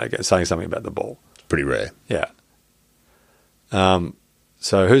Titleist coming out again saying something about the ball. It's pretty rare. Yeah.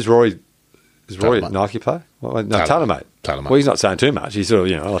 So who's Rory? Is Rory a Nike player? Well, no, TaylorMade. Well, he's not saying too much. He's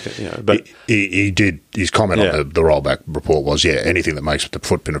sort of, but he did. His comment on the rollback report was, anything that makes the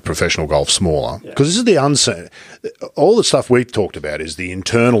footprint of professional golf smaller. Because this is the unseen. All the stuff we've talked about is the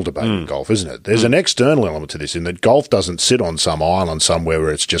internal debate in golf, isn't it? There's an external element to this in that golf doesn't sit on some island somewhere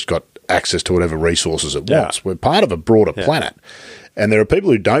where it's just got access to whatever resources it wants. We're part of a broader planet. And there are people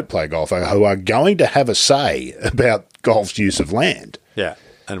who don't play golf who are going to have a say about golf's use of land. Yeah,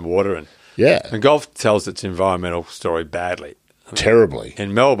 and water and... Yeah. And golf tells its environmental story badly. Terribly.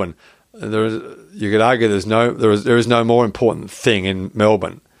 In Melbourne, you could argue there is no more important thing in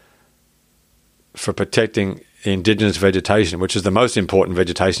Melbourne for protecting indigenous vegetation, which is the most important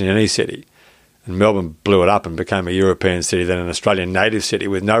vegetation in any city. And Melbourne blew it up and became a European city, then an Australian native city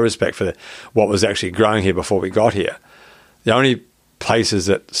with no respect for what was actually growing here before we got here. The only places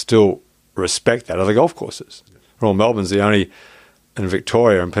that still respect that are the golf courses. Royal Melbourne's the only... and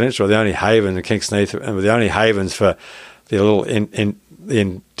Victoria and Peninsula, the only haven, and Kingsneath, and the only havens for the little the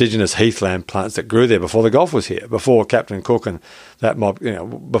indigenous heathland plants that grew there before the golf was here, before Captain Cook and that mob,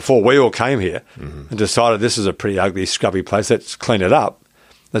 before we all came here and decided this is a pretty ugly, scrubby place. Let's clean it up.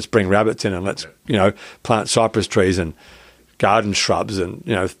 Let's bring rabbits in and let's plant cypress trees and garden shrubs and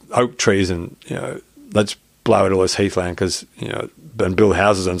oak trees and let's blow out all this heathland because and build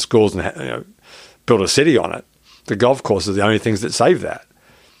houses and schools and build a city on it. The golf course is the only things that save that,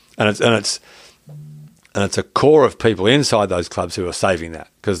 and it's a core of people inside those clubs who are saving that,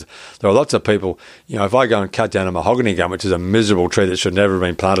 because there are lots of people. If I go and cut down a mahogany gum, which is a miserable tree that should never have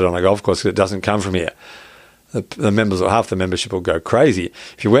been planted on a golf course because it doesn't come from here, the members or half the membership will go crazy.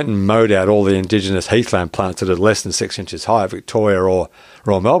 If you went and mowed out all the indigenous heathland plants that are less than 6 inches high, Victoria or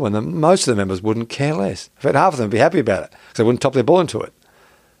Royal Melbourne, then most of the members wouldn't care less. In fact, half of them would be happy about it because they wouldn't top their ball into it.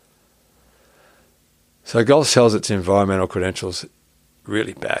 So golf sells its environmental credentials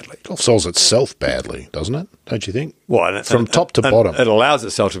really badly. Golf sells itself badly, doesn't it? Don't you think? Well, from top to bottom. It allows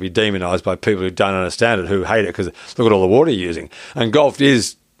itself to be demonised by people who don't understand it, who hate it because look at all the water you're using. And golf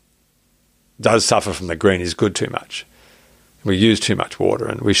does suffer from the green is good too much. We use too much water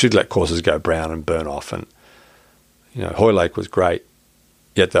and we should let courses go brown and burn off. And, Hoylake was great,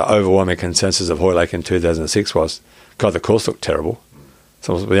 yet the overwhelming consensus of Hoylake in 2006 was, God, the course looked terrible.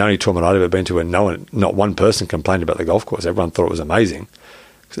 So it was the only tournament I'd ever been to where not one person complained about the golf course. Everyone thought it was amazing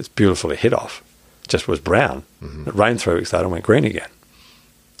because it's beautiful to hit off. It just was brown. Mm-hmm. It rained 3 weeks later and went green again.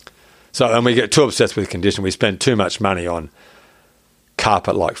 So, and we get too obsessed with condition. We spend too much money on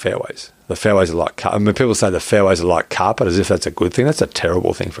carpet-like fairways. The fairways are like carpet. I mean, people say the fairways are like carpet as if that's a good thing. That's a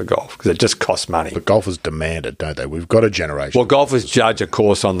terrible thing for golf because it just costs money. But golfers demand it, don't they? We've got a generation. Well, golfers judge a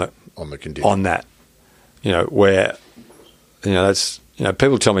course on the condition. On that, where that's.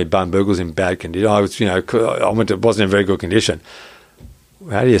 People tell me Barnbougle's in bad condition. It wasn't in very good condition.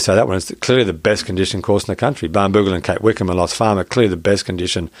 How do you say that one? It's clearly the best conditioned course in the country. Barnbougle and Cape Wickham and Lost Farm are clearly the best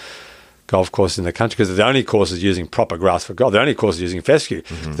conditioned golf courses in the country because they're the only courses using proper grass for golf. They're the only courses using fescue.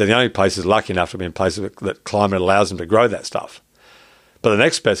 They're the only places lucky enough to be in places that climate allows them to grow that stuff. But the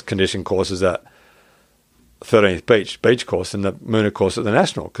next best condition courses are 13th Beach course and the Moona course at the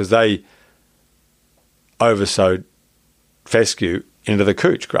National because they oversowed fescue into the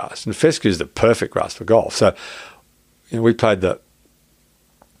couch grass. And fescue is the perfect grass for golf. So we played the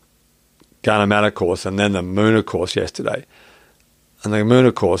Garnamata course and then the Moona course yesterday. And the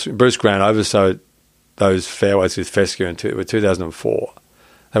Moona course, Bruce Grant oversowed those fairways with fescue in 2004.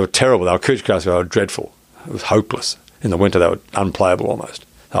 They were terrible. They were couch grass. They were dreadful. It was hopeless. In the winter, they were unplayable almost.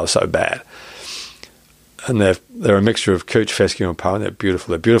 They were so bad. And they're a mixture of couch, fescue, and Poa. They're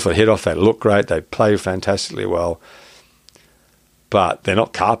beautiful. They're beautiful to hit off. They look great. They play fantastically well. But they're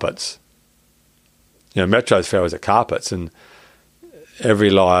not carpets. Metro's fairways are carpets. And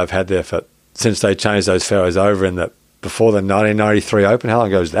every lie I've had there since they changed those fairways over before the 1993 Open, how long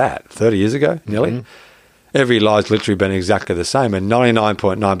ago was that? 30 years ago, nearly? Mm-hmm. Every lie's literally been exactly the same. And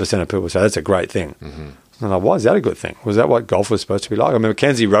 99.9% of people say that's a great thing. Mm-hmm. And I'm like, why is that a good thing? Was that what golf was supposed to be like? I mean,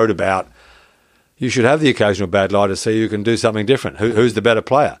 Mackenzie wrote about you should have the occasional bad lie to see you can do something different. Who's the better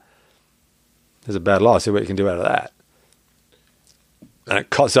player? There's a bad lie. See what you can do out of that. And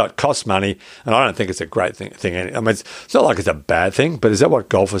it costs money, and I don't think it's a great thing. I mean, it's not like it's a bad thing, but is that what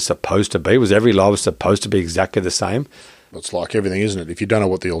golf was supposed to be? Was every lie was supposed to be exactly the same? It's like everything, isn't it? If you don't know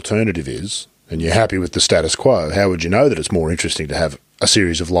what the alternative is and you're happy with the status quo, how would you know that it's more interesting to have a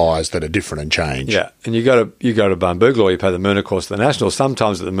series of lies that are different and change? Yeah, and you go to Barnbougle or you play the Moona course at the National.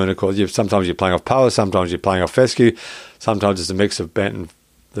 Sometimes at the Moona course, sometimes you're playing off Poa, sometimes you're playing off fescue, sometimes it's a mix of bent and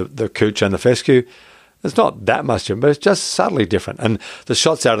the couch and the fescue. It's not that much different, but it's just subtly different. And the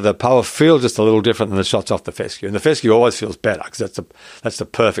shots out of the Poa feel just a little different than the shots off the fescue. And the fescue always feels better because that's the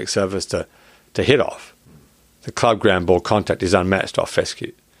perfect surface to hit off. The club ground ball contact is unmatched off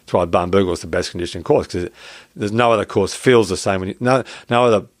fescue. That's why Barnbougle is the best conditioned course because there's no other course feels the same. No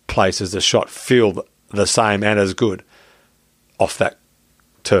other place does the shot feel the same and as good off that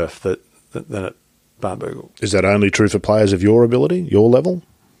turf than at Barnbougle. Is that only true for players of your ability, your level?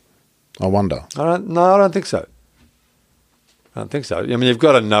 I wonder. I don't think so. I don't think so. I mean, you've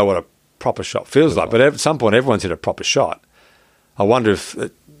got to know what a proper shot feels like, but at some point everyone's hit a proper shot. I wonder if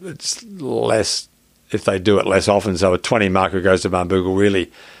it's less, if they do it less often, so a 20 marker goes to Barnbougle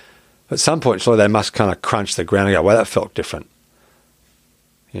really, at some point surely they must kind of crunch the ground and go, well, that felt different.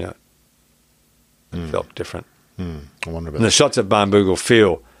 It felt different. I wonder about and the shots at Barnbougle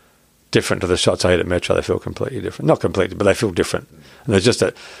feel different to the shots I hit at Metro. They feel completely different. Not completely, but they feel different. And there's just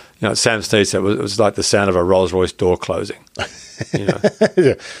Sam Snead said it was like the sound of a Rolls-Royce door closing. Yeah.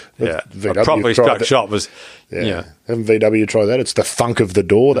 A properly struck shot was, Haven't VW tried that? It's the funk of the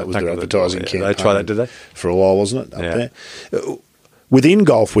door. That was their advertising campaign. They tried that, did they? For a while, wasn't it? Up there. Within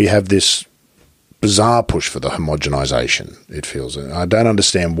golf, we have this bizarre push for the homogenisation, it feels. I don't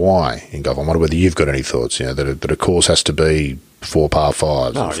understand why in golf. I wonder whether you've got any thoughts, that a course has to be 4 par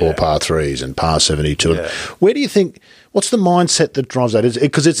 5s and 4 par 3s and par 72. Yeah. Where do you think, what's the mindset that drives that?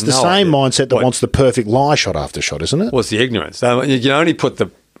 Because it's the same mindset that wants the perfect lie shot after shot, isn't it? Well, it's the ignorance. You can only put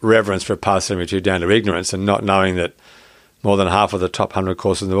the reverence for par 72 down to ignorance and not knowing that more than half of the top 100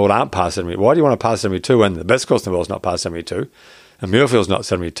 courses in the world aren't par 72. Why do you want a par 72 when the best course in the world is not par 72 and Muirfield's not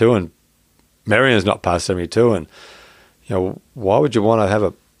 72 and Merion's not par 72 and why would you want to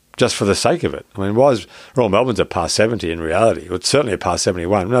have just for the sake of it? I mean, why is Royal Melbourne's a par 70 in reality? It's certainly a par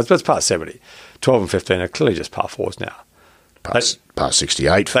 71. No, it's par 70. 12 and 15 are clearly just par 4s now. Par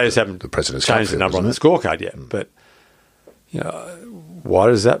 68 they just haven't the President's changed the number on the scorecard yet. But, why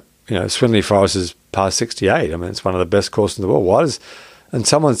does that, Swinley Forest is par 68. I mean, it's one of the best courses in the world. And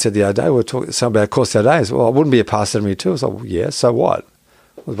someone said the other day, we were talking about a course the other day, I said, well, it wouldn't be a par 72. I was like, well, yeah, so what?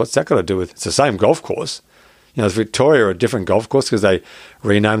 What's that got to do with? It's the same golf course. Is Victoria a different golf course because they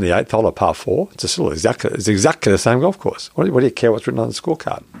renamed the 8th hole a par 4? It's exactly the same golf course. What do you care what's written on the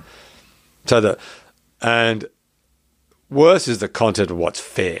scorecard? And worse is the concept of what's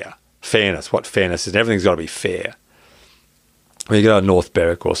fairness. What fairness is? Everything's got to be fair. When you go to North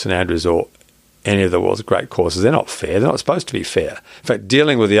Berwick or St Andrews or any of the world's great courses, they're not fair. They're not supposed to be fair. In fact,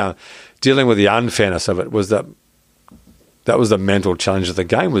 dealing with the unfairness of it was that was the mental challenge of the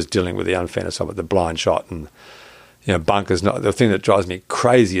game, was dealing with the unfairness of it, the blind shot. And, bunkers, the thing that drives me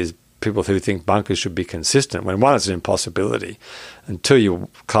crazy is people who think bunkers should be consistent, when one, it's an impossibility, and two, your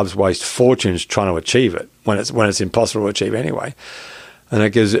clubs waste fortunes trying to achieve it when it's impossible to achieve anyway. And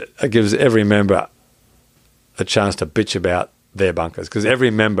it gives every member a chance to bitch about their bunkers, because every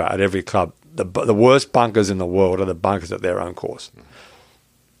member at every club, the worst bunkers in the world are the bunkers at their own course.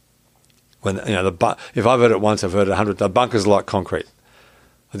 When if I've heard it once, I've heard it 100. The bunkers are like concrete.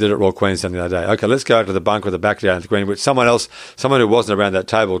 I did it at Royal Queensland the other day. Okay, let's go to the bunker at the back of the 18th green, which someone who wasn't around that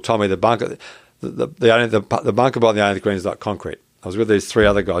table told me the bunker, the bunker by the 18th green is like concrete. I was with these 3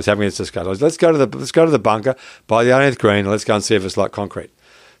 other guys having this discussion. I was, let's go to the bunker by the 18th green and let's go and see if it's like concrete.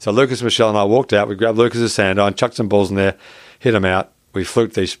 So Lucas, Michelle and I walked out. We grabbed Lucas's sand iron, chucked some balls in there, hit them out. We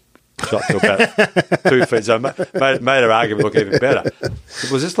fluked these shots to about 2 feet. So made our argument look even better.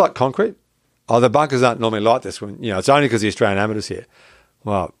 Was this like concrete? Oh, the bunkers aren't normally like this. When it's only because the Australian amateurs here.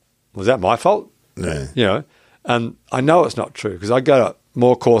 Well, was that my fault? Yeah. And I know it's not true because I go to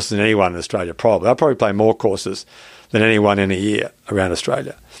more courses than anyone in Australia. Probably I probably play more courses than anyone in a year around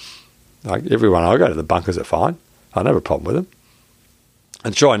Australia. Like everyone I go to, the bunkers are fine. I don't have a problem with them.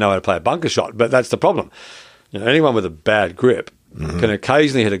 And sure, I know how to play a bunker shot, but that's the problem. Anyone with a bad grip can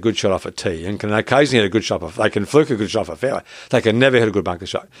occasionally hit a good shot off a tee and can occasionally hit a good shot off. They can fluke a good shot off a fairway. They can never hit a good bunker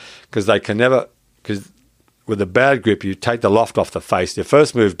shot because with a bad grip, you take the loft off the face. Your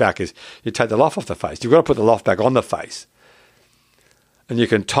first move back is you take the loft off the face. You've got to put the loft back on the face. And you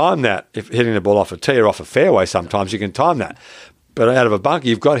can time that if hitting the ball off a tee or off a fairway sometimes, you can time that. But out of a bunker,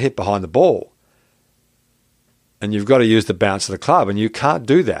 you've got to hit behind the ball. And you've got to use the bounce of the club, and you can't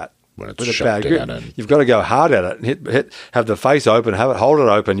do that when it's with a bad grip. And You've got to go hard at it and have the face open, hold it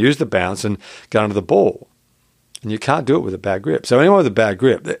open, use the bounce and go under the ball. And you can't do it with a bad grip. So anyone with a bad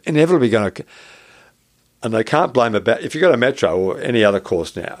grip, they're inevitably going to... And they can't blame if you go to Metro or any other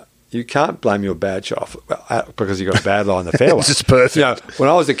course now, you can't blame your bad shot because you've got a bad lie in the fairway. This is perfect. When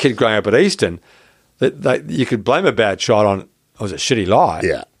I was a kid growing up at Eastern, you could blame a bad shot on, was it shitty lie?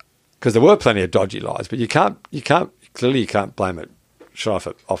 Yeah. Because there were plenty of dodgy lies, but you can't blame it shot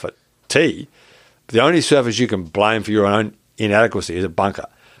off a tee. The only surface you can blame for your own inadequacy is a bunker.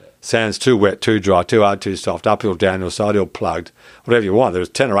 Sand's too wet, too dry, too hard, too soft, uphill, downhill, sidehill, plugged, whatever you want. There's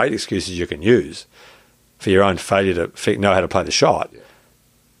 10 or 8 excuses you can use for your own failure to know how to play the shot. Yeah.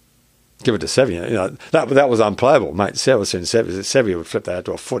 Give it to Seve. That was unplayable, mate. Seve would flip that out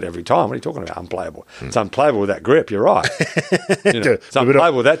to a foot every time. What are you talking about? Unplayable. It's unplayable with that grip. You're right. It's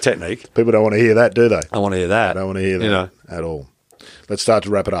unplayable with that technique. People don't want to hear that, do they? I want to hear that. I don't want to hear that at all. Let's start to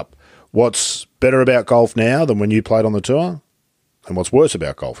wrap it up. What's better about golf now than when you played on the tour? And what's worse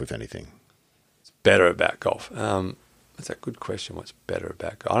about golf, if anything? What's better about golf? That's a good question. What's better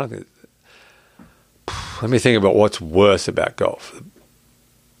about golf? I don't think... Let me think about what's worse about golf.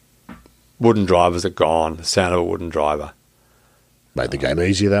 Wooden drivers are gone. The sound of a wooden driver. Made the game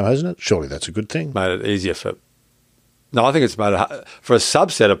easier, though, hasn't it? Surely that's a good thing. Made it easier for... No, I think it's made it... For a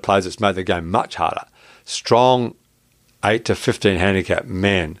subset of players, it's made the game much harder. Strong 8 to 15 handicap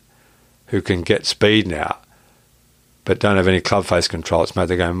men who can get speed now but don't have any club face control. It's made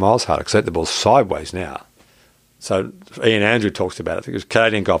the game miles harder because they hit the ball sideways now. So Ian Andrew talks about it. I think it was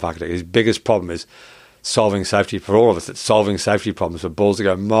Canadian golf architect. His biggest problem is solving safety for all of us. It's solving safety problems for balls that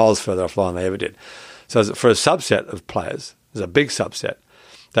go miles further offline than they ever did. So for a subset of players, there's a big subset,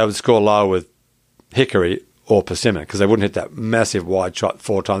 they would score lower with Hickory or Persimmon because they wouldn't hit that massive wide shot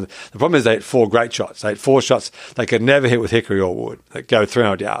 4 times. The problem is they hit 4 great shots. They hit 4 shots they could never hit with Hickory or Wood that go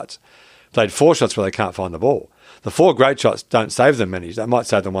 300 yards. They had 4 shots where they can't find the ball. The 4 great shots don't save them many. They might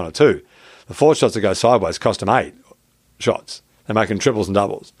save them 1 or 2. The 4 shots that go sideways cost them 8 shots. They're making triples and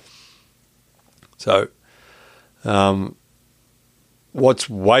doubles. So what's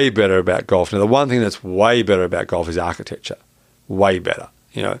way better about golf? Now, the one thing that's way better about golf is architecture. Way better.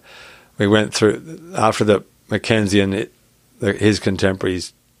 We went through, after the Mackenzie and his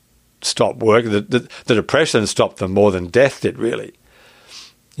contemporaries stopped work, the Depression stopped them more than death did, really.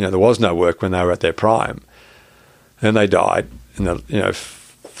 There was no work when they were at their prime. And they died in the 30s,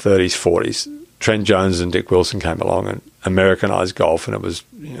 40s. Trent Jones and Dick Wilson came along and Americanized golf, and it was,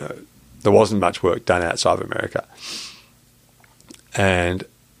 there wasn't much work done outside of America. And,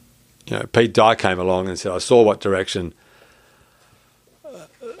 Pete Dye came along and said, I saw what direction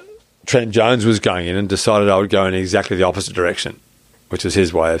Trent Jones was going in and decided I would go in exactly the opposite direction, which is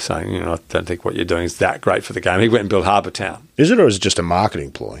his way of saying, I don't think what you're doing is that great for the game. He went and built Harbour Town. Is it, or is it just a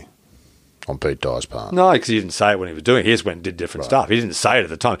marketing ploy on Pete Dye's part? No, because he didn't say it when he was doing it. He just went and did different stuff. He didn't say it at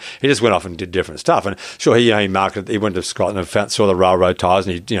the time. He just went off and did different stuff. And sure, he marketed. He went to Scotland and saw the railroad ties,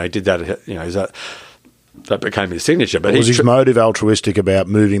 and he did that. That became his signature. But was his motive altruistic about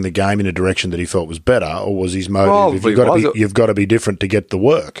moving the game in a direction that he felt was better, or was his motive you've got to be different to get the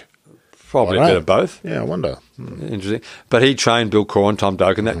work? Probably a bit of both. Yeah, I wonder. Interesting. But he trained Bill Corr and Tom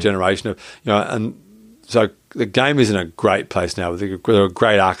Doak, that generation of and so the game is in a great place now. There are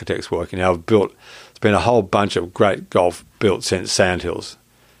great architects working now. There's been a whole bunch of great golf built since Sandhills,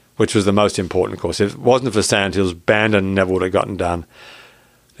 which was the most important course. If it wasn't for Sandhills, Bandon never would have gotten done.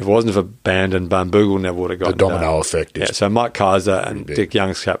 If it wasn't for Bandon, Bumbugle never would have gotten The domino done. effect is So Mike Kaiser and big. Dick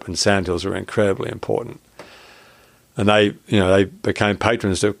Youngscap and Sandhills were incredibly important. And they became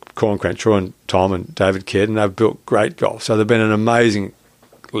patrons to Corn Crenshaw and Tom and David Kidd, and they've built great golf. So there's been an amazing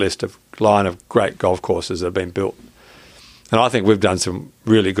line of great golf courses that have been built. And I think we've done some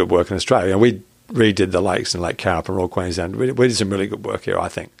really good work in Australia. And we redid the lakes in Lake Carrup and Royal Queensland. We did some really good work here, I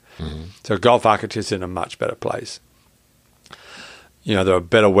think. Mm-hmm. So golf architecture in a much better place. There are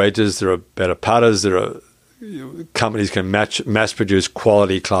better wedges, there are better putters, there are companies can mass produce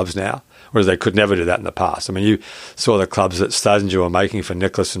quality clubs now, whereas they could never do that in the past. I mean, you saw the clubs that Stasinger were making for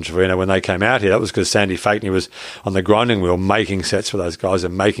Nicholas and Trevino when they came out here. That was because Sandy Fakeney was on the grinding wheel making sets for those guys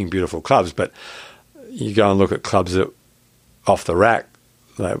and making beautiful clubs. But you go and look at clubs that off the rack,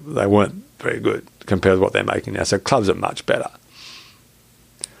 they weren't very good compared to what they're making now. So clubs are much better.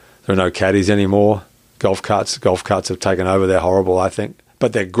 There are no caddies anymore. Golf carts have taken over. They're horrible, I think.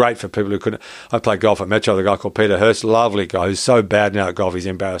 But they're great for people who couldn't. I played golf at Metro with a guy called Peter Hurst, lovely guy who's so bad now at golf he's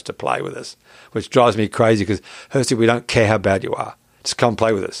embarrassed to play with us, which drives me crazy because, Hursty, we don't care how bad you are. Just come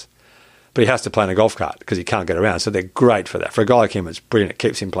play with us. But he has to play in a golf cart because he can't get around. So they're great for that. For a guy like him, it's brilliant. It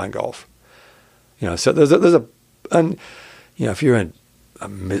keeps him playing golf. So there's a if you're in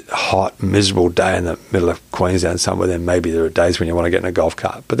a hot, miserable day in the middle of Queensland somewhere, then maybe there are days when you want to get in a golf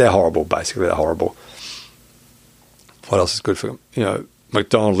cart. But they're horrible, basically. They're horrible. What else is good for them?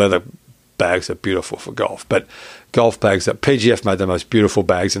 McDonald leather bags are beautiful for golf, but golf bags that PGF made the most beautiful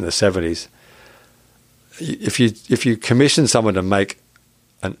bags in the 70s. If you commission someone to make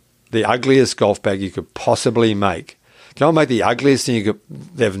the ugliest golf bag you could possibly make, can I make the ugliest thing you could?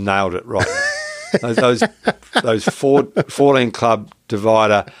 They've nailed it right. those 14 club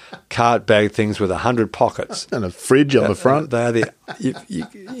divider cart bag things with 100 pockets and a fridge on the front. They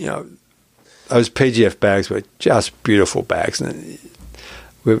are those PGF bags were just beautiful bags. And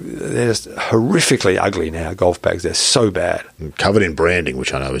they're just horrifically ugly now, golf bags. They're so bad. Covered in branding,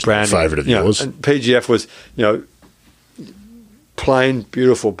 which I know is a favourite of yours. And PGF was, plain,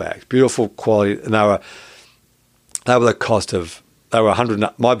 beautiful bags, beautiful quality. And they were the cost of, they were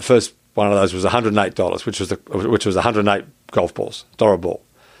 100. My first one of those was $108, which was 108 golf balls, dollar ball.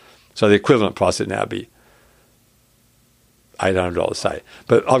 So the equivalent price would now be $800, say.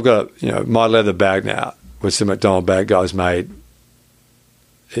 But I've got, my leather bag now, which the McDonald bag guys made,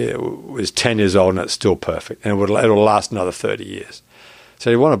 it was 10 years old and it's still perfect. And it'll last another 30 years.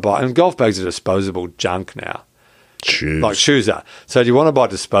 So you want to buy, and golf bags are disposable junk now. Shoes. Like shoes are. So do you want to buy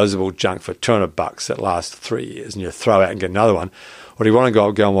disposable junk for $200 that lasts 3 years and you throw out and get another one? Or do you want to go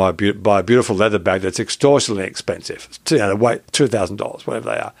and buy a beautiful leather bag that's extortionately expensive? Weight $2,000, whatever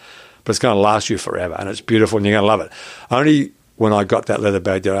they are. But it's going to last you forever and it's beautiful and you're going to love it. Only when I got that leather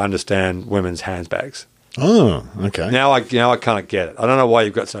bag did I understand women's handbags. Oh, okay. Now I kind of get it. I don't know why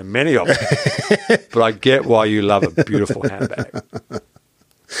you've got so many of them, but I get why you love a beautiful handbag.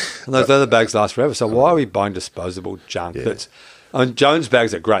 And those leather bags last forever. So why are we buying disposable junk? Yeah. Jones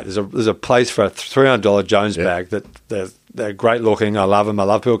bags are great. There's a place for a $300 Jones bag that they're great looking. I love them. I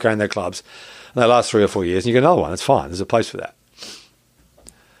love people carrying their clubs. And they last 3 or 4 years, and you get another one. It's fine. There's a place for that.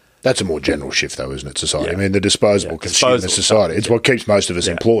 That's a more general shift, though, isn't it, society? Yeah. I mean, the disposable consumer society, it's what keeps most of us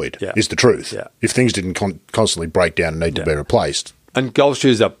employed, is the truth. Yeah. If things didn't constantly break down and need to be replaced. And golf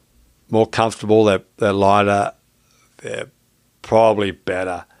shoes are more comfortable, they're lighter, they're probably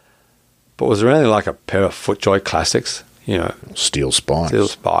better. But was there anything like a pair of FootJoy Classics? Steel spikes. Steel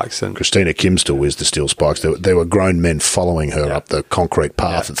spikes. And Christina Kim still wears the steel spikes. There were grown men following her up the concrete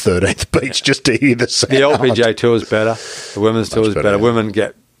path at 13th Beach just to hear the sound. The LPGA Tour is better. The women's tour is better. Women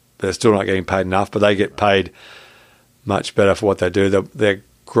they're still not getting paid enough, but they get paid much better for what they do. They're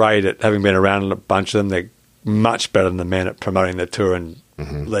great at, having been around a bunch of them, they're much better than the men at promoting the tour and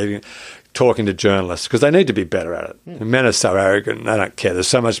leaving, talking to journalists, because they need to be better at it. Mm. Men are so arrogant, they don't care. There's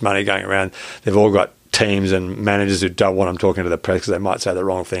so much money going around. They've all got teams and managers who don't want them talking to the press because they might say the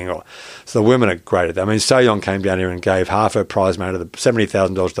wrong thing. So the women are great at that. I mean, So Young came down here and gave half her prize money to the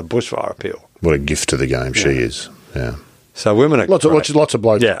 $70,000 to the bushfire appeal. What a gift to the game she is. Yeah. So women are lots of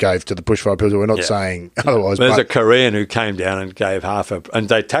blokes gave to the bushfire appeal. We're not saying otherwise. There's a Korean who came down and gave half her, and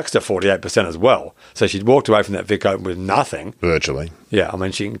they taxed her 48% as well. So she'd walked away from that Vic Open with nothing. Virtually. Yeah, I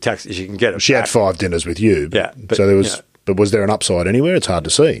mean, she can get it. She had 5 dinners with you. So there was, but was there an upside anywhere? It's hard to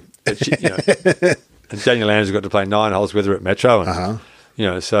see. And Daniel Andrews got to play 9 holes with her at Metro, and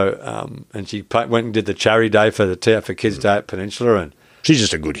and she went and did the charity day for the Tee Up for Kids Day at Peninsula, and she's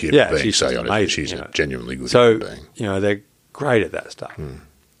just a good human being. She's amazing. She's a genuinely good human being. So they're great at that stuff.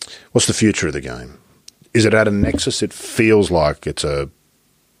 What's the future of the game? Is it at a nexus? It feels like it's a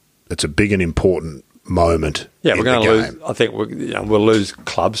big and important moment. Yeah, we're going to lose. Game. I think we'll lose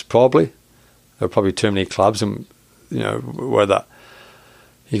clubs probably. There are probably too many clubs, and whether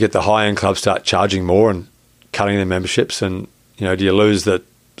you get the high end clubs start charging more and cutting their memberships, and do you lose the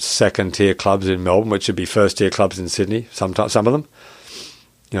second tier clubs in Melbourne, which would be first tier clubs in Sydney? Sometimes some of them.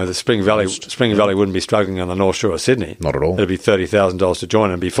 The Spring Valley wouldn't be struggling on the North Shore of Sydney. Not at all. It'd be $30,000 to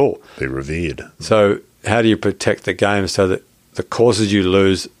join and be full. Be revered. So how do you protect the game so that the courses you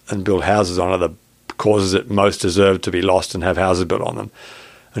lose and build houses on are the courses that most deserve to be lost and have houses built on them,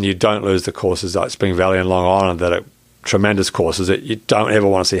 and you don't lose the courses like Spring Valley and Long Island that are tremendous courses that you don't ever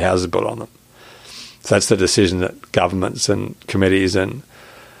want to see houses built on them. So that's the decision that governments and committees are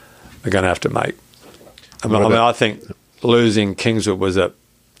going to have to make. I think losing Kingswood was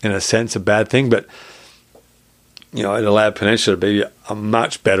in a sense, a bad thing, but it allowed Peninsula to be a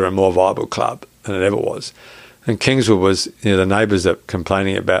much better and more viable club than it ever was. And Kingswood was, the neighbours are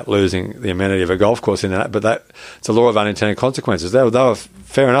complaining about losing the amenity of a golf course in that, but it's a law of unintended consequences. They were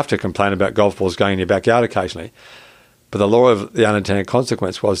fair enough to complain about golf balls going in your backyard occasionally, but the law of the unintended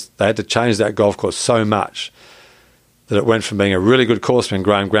consequence was they had to change that golf course so much that it went from being a really good course when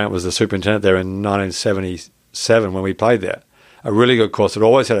Graham Grant was the superintendent there in 1977 when we played there, a really good course that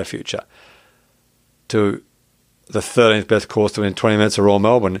always had a future, to the 13th best course to win 20 minutes of Royal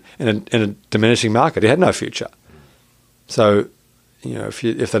Melbourne in a diminishing market. It had no future. So,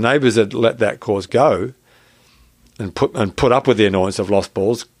 if the neighbours had let that course go and put up with the annoyance of lost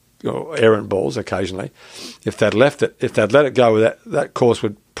balls or errant balls occasionally, if they'd let it go, that course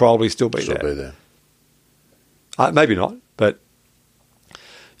would probably still be there. Maybe not, but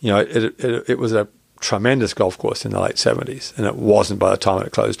it was a tremendous golf course in the late 70s, and it wasn't by the time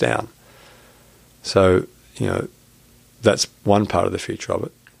it closed down. So, that's one part of the future of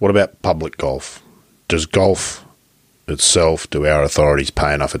it. What about public golf? Does golf itself, do our authorities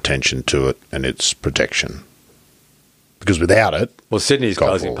pay enough attention to it and its protection? Because without it... Well, Sydney's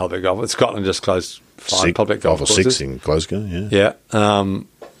closing public golf. Scotland just closed 5 public golf courses. 6 in Glasgow, yeah. Yeah.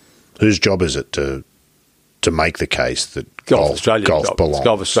 Whose job is it to make the case that golf belongs? It's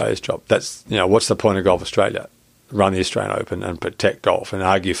Golf Australia's job. That's, what's the point of Golf Australia? Run the Australian Open and protect golf and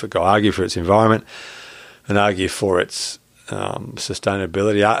argue for its environment and argue for its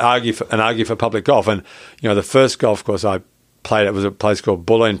sustainability, argue for public golf. And, the first golf course I played at was a place called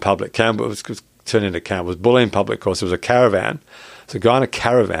Bulleen Public. Campbell was turned into Campbell. It was Bulleen Public course. It was a caravan. It's a guy in a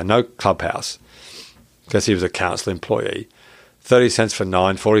caravan, no clubhouse, because he was a council employee. 30 cents for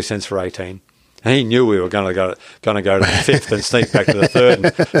 9, 40 cents for 18. And he knew we were going to go to the fifth and sneak back to the third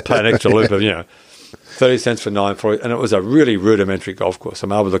and play an extra loop of, 30 cents for 9, 40. And it was a really rudimentary golf course.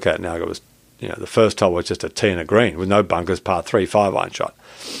 I'm able to look at it now. It was, the first hole was just a tee and a green with no bunkers, par 3, 5-iron shot.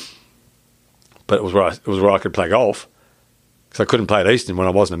 But it was where I could play golf, because I couldn't play at Easton when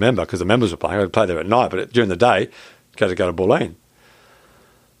I wasn't a member, because the members were playing. I could play there at night, but during the day, go to Bulleen.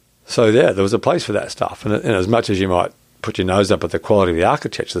 So there was a place for that stuff. And as much as you might put your nose up at the quality of the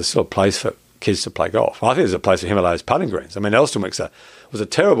architecture, there's still a place for kids to play golf. I think there's a place for Himalayas putting greens. I mean, Elsternwick was a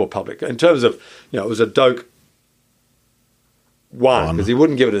terrible public in terms of, it was a Doak 1 because he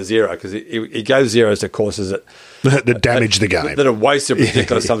wouldn't give it a 0 because he gave zeros to courses that damage the game, that have wasted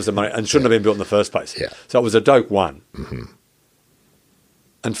ridiculous sums of money and shouldn't have been built in the first place. Yeah. So it was a Doak 1. Mm-hmm.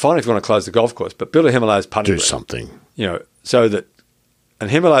 And fine if you want to close the golf course, but build a Himalayas putting green. Do something. So that, and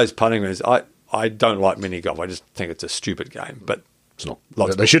Himalayas putting greens, I don't like mini golf. I just think it's a stupid game, but it's not.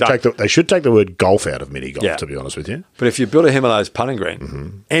 They should take the word golf out of mini golf, to be honest with you. But if you build a Himalayas putting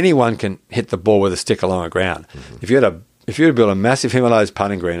green, anyone can hit the ball with a stick along the ground. Mm-hmm. If you were to build a massive Himalayas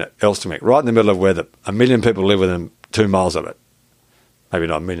putting green at Elsternwick, right in the middle of where 1 million people live within 2 miles of it, maybe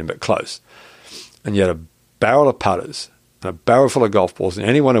not 1 million, but close, and you had a barrel of putters and a barrel full of golf balls, and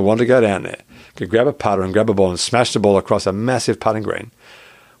anyone who wanted to go down there could grab a putter and grab a ball and smash the ball across a massive putting green,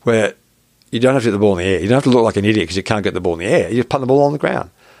 where you don't have to get the ball in the air. You don't have to look like an idiot because you can't get the ball in the air. You just putt the ball on the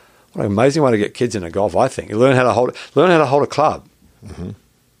ground. What an amazing way to get kids into golf, I think. You learn how to hold a club. Mm-hmm.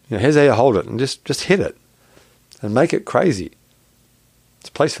 Here's how you hold it, and just hit it and make it crazy. It's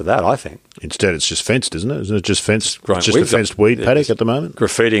a place for that, I think. Instead, it's just fenced, isn't it? Isn't it just fenced? It's just a fenced weed paddock at the moment?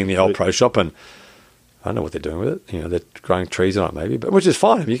 Graffitiing the old pro shop, and I don't know what they're doing with it. They're growing trees on it maybe, but which is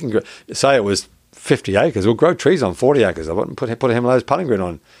fine. You can say it was 50 acres. We'll grow trees on 40 acres of it and put a Himalayas putting green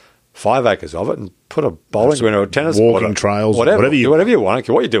on 5 acres of it and put a bowling green or a tennis court. Walking trails, whatever you want. I don't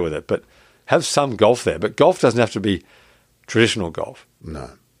care what you do with it, but have some golf there. But golf doesn't have to be traditional golf. No.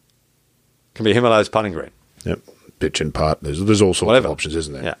 It can be Himalayas putting green. Yep. Pitch and putt. There's all sorts of options,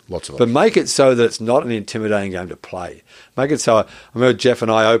 isn't there? Yeah. Lots of But options. make it so that it's not an intimidating game to play. Make it so. I remember Jeff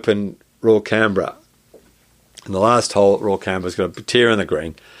and I opened Royal Canberra, and the last hole at Royal Canberra's got a tear in the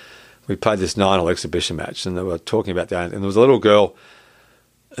green. we played this 9-hole exhibition match, and they were talking about that. And there was a little girl,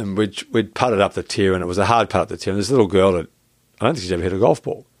 and we'd putted up the tier, and it was a hard putt up the tier. And this little girl that I don't think she's ever hit a golf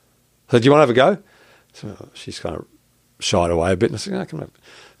ball. I said, "Do you want to have a go?" So she's kind of shied away a bit, and I said, "No, come on."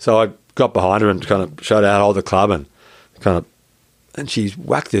 So I got behind her and kind of showed her how to hold the club, and she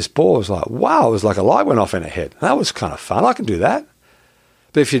whacked this ball. It was like, wow! It was like a light went off in her head. That was kind of fun. I can do that.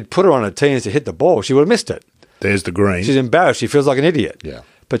 But if you'd put her on a tee and to hit the ball, she would have missed it. There's the green. She's embarrassed. She feels like an idiot. Yeah.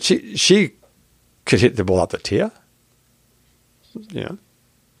 But she could hit the ball up the tier. You know.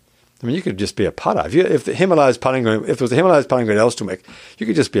 I mean, you could just be a putter. If there was the Himalayas putting green at Elstonwick, you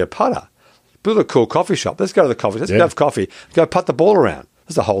could just be a putter. Build a cool coffee shop. Let's go to the coffee. Let's go have coffee. Go putt the ball around.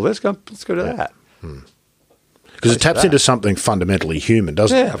 There's a hole. Let's go do that. Because it taps into something fundamentally human,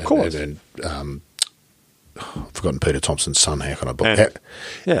 doesn't it? Yeah, of course. I've forgotten Peter Thompson's son. How can I Andrew.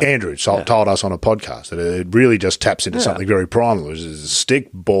 Andrew told us on a podcast that it really just taps into something very primal. There's a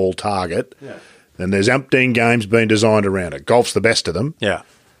stick, ball, target, and there's umpteen games being designed around it. Golf's the best of them. Yeah,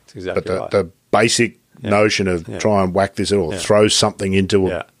 that's exactly but right. the basic notion of try and whack this or throw something into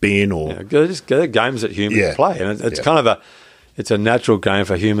a bin or just go to games that humans play, and it's kind of it's a natural game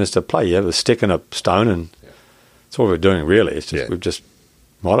for humans to play. You have a stick and a stone, and that's what we're doing. Really, it's just we've just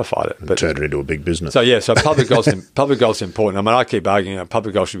modified it, but turned it into a big business. So public golf's important. I mean, I keep arguing that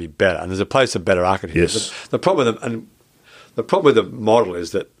public golf should be better, and there's a place for better architecture. Yes. The problem with the model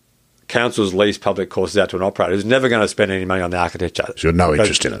is that councils lease public courses out to an operator who's never going to spend any money on the architecture. So you've no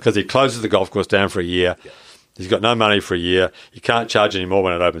interest in it because he closes the golf course down for a year. Yeah. He's got no money for a year. You can't charge any more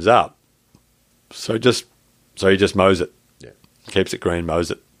when it opens up. So he just mows it. Yeah. Keeps it green, mows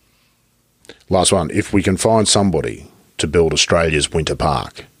it. Last one. If we can find somebody to build Australia's winter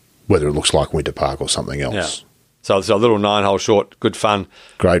park, whether it looks like Winter Park or something else. Yeah. So it's a little 9-hole short, good fun,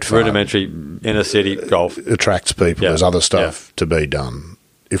 great fun, rudimentary inner city golf. It attracts people. There's other stuff to be done.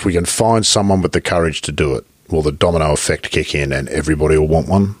 If we can find someone with the courage to do it, will the domino effect kick in and everybody will want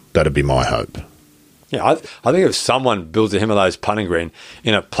one? That'd be my hope. Yeah, I think if someone builds a Himalayas putting green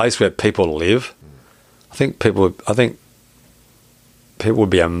in a place where people live, I think people would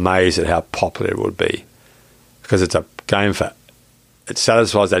be amazed at how popular it would be, because it's a game it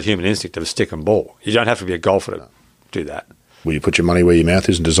satisfies that human instinct of a stick and ball. You don't have to be a golfer to do that. Will you put your money where your mouth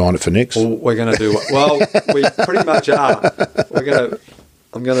is and design it for Nick's? Well, we're going to do we pretty much are.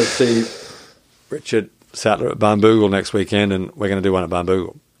 I'm going to see Richard Sattler at Barnbougle next weekend, and we're going to do one at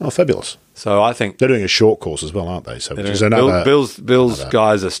Barnbougle. Oh, fabulous! So I think they're doing a short course as well, aren't they? So which is another. Bill's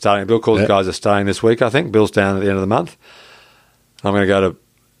guys are starting. Bill Call's guys are starting this week. I think Bill's down at the end of the month. I'm going to go to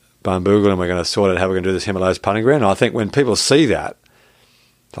Barnbougle, and we're going to sort out how we're going to do this Himalayas putting green. And I think when people see that,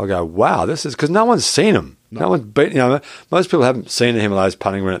 they'll go, "Wow, this is," because no one's seen them. No one's been. Most people haven't seen the Himalayas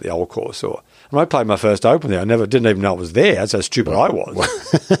putting green at the old course. Or when I played my first Open there, I didn't even know it was there. That's how stupid I was.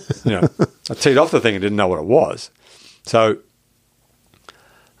 I teed off the thing and didn't know what it was. So,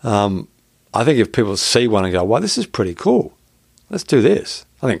 I think if people see one and go, "Wow, this is pretty cool. Let's do this."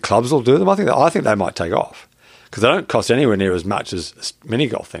 I think clubs will do them. I think they might take off, because they don't cost anywhere near as much as a mini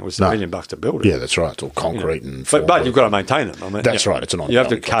golf thing, which is $1 million to build it. Yeah, that's right. It's all concrete and. But you've got to maintain them. I mean, that's right. It's an ongoing. You have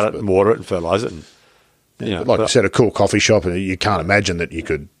to cut it and water it and fertilise it. And, like you said, a cool coffee shop, and you can't imagine that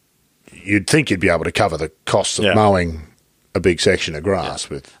you'd think you'd be able to cover the costs of mowing a big section of grass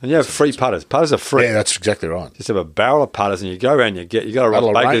with. And you have free putters. Putters are free. Yeah, that's exactly right. Just have a barrel of putters, and you go around. You go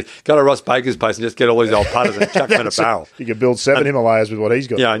to Ross Baker's place and just get all these old putters and chuck them in a barrel. You can build 7 Himalayas with what he's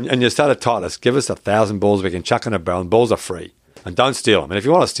got. Yeah, and you start a tightness. Give us 1,000 balls we can chuck in a barrel, and balls are free. And don't steal them. And if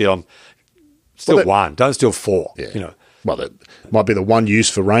you want to steal them, steal one. Don't steal 4. Yeah. Well, that might be the one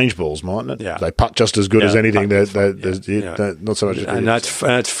use for range balls, mightn't it? Yeah. They putt just as good as anything. Not so much. And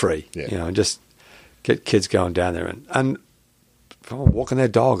it's free. Yeah. Just get kids going down there and walking their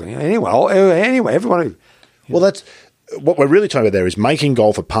dog. Anyway, everyone. Well, that's what we're really talking about there, is making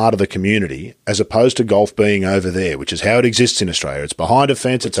golf a part of the community as opposed to golf being over there, which is how it exists in Australia. It's behind a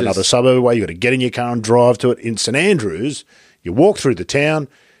fence. It's another suburb away. You've got to get in your car and drive to it. In St Andrews, you walk through the town.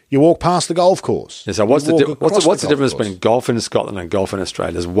 You walk past the golf course. Yeah, so what's the difference between golf in Scotland and golf in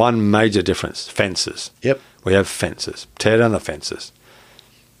Australia? There's one major difference: fences. Yep. We have fences. Tear down the fences.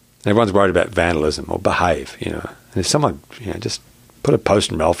 Everyone's worried about vandalism or behave, And if someone, just put a post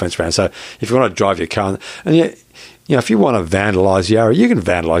and rail fence around. So if you want to drive your car, and if you want to vandalise Yarra, you can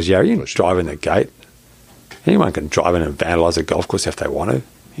vandalise Yarra. You can drive in the gate. Anyone can drive in and vandalise a golf course if they want to.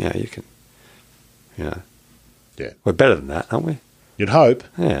 You can. Yeah. We're better than that, aren't we? You'd hope.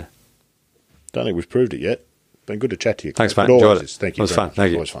 Yeah. Don't think we've proved it yet. Been good to chat to you. Thanks, mate. Enjoyed it. Thank you. It was fun.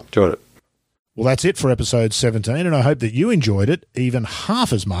 Thank you. Always fun. Enjoyed it. Well, that's it for episode 17, and I hope that you enjoyed it even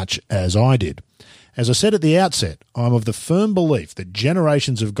half as much as I did. As I said at the outset, I'm of the firm belief that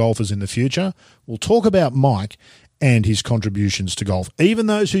generations of golfers in the future will talk about Mike and his contributions to golf. Even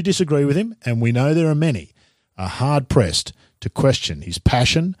those who disagree with him, and we know there are many, are hard-pressed to question his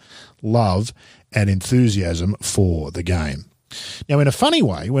passion, love and enthusiasm for the game. Now, in a funny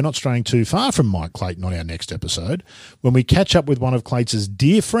way, we're not straying too far from Mike Clayton on our next episode when we catch up with one of Clayton's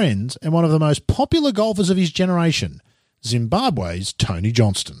dear friends and one of the most popular golfers of his generation, Zimbabwe's Tony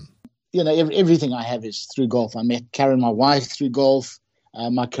Johnston. You know, everything I have is through golf. I met Karen, my wife, through golf.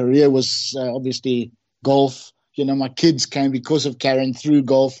 My career was obviously golf. You know, my kids came because of Karen through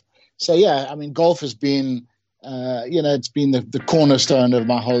golf. So, yeah, I mean, golf has been, it's been the cornerstone of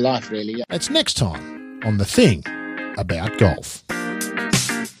my whole life, really. That's next time on The Thing About Golf.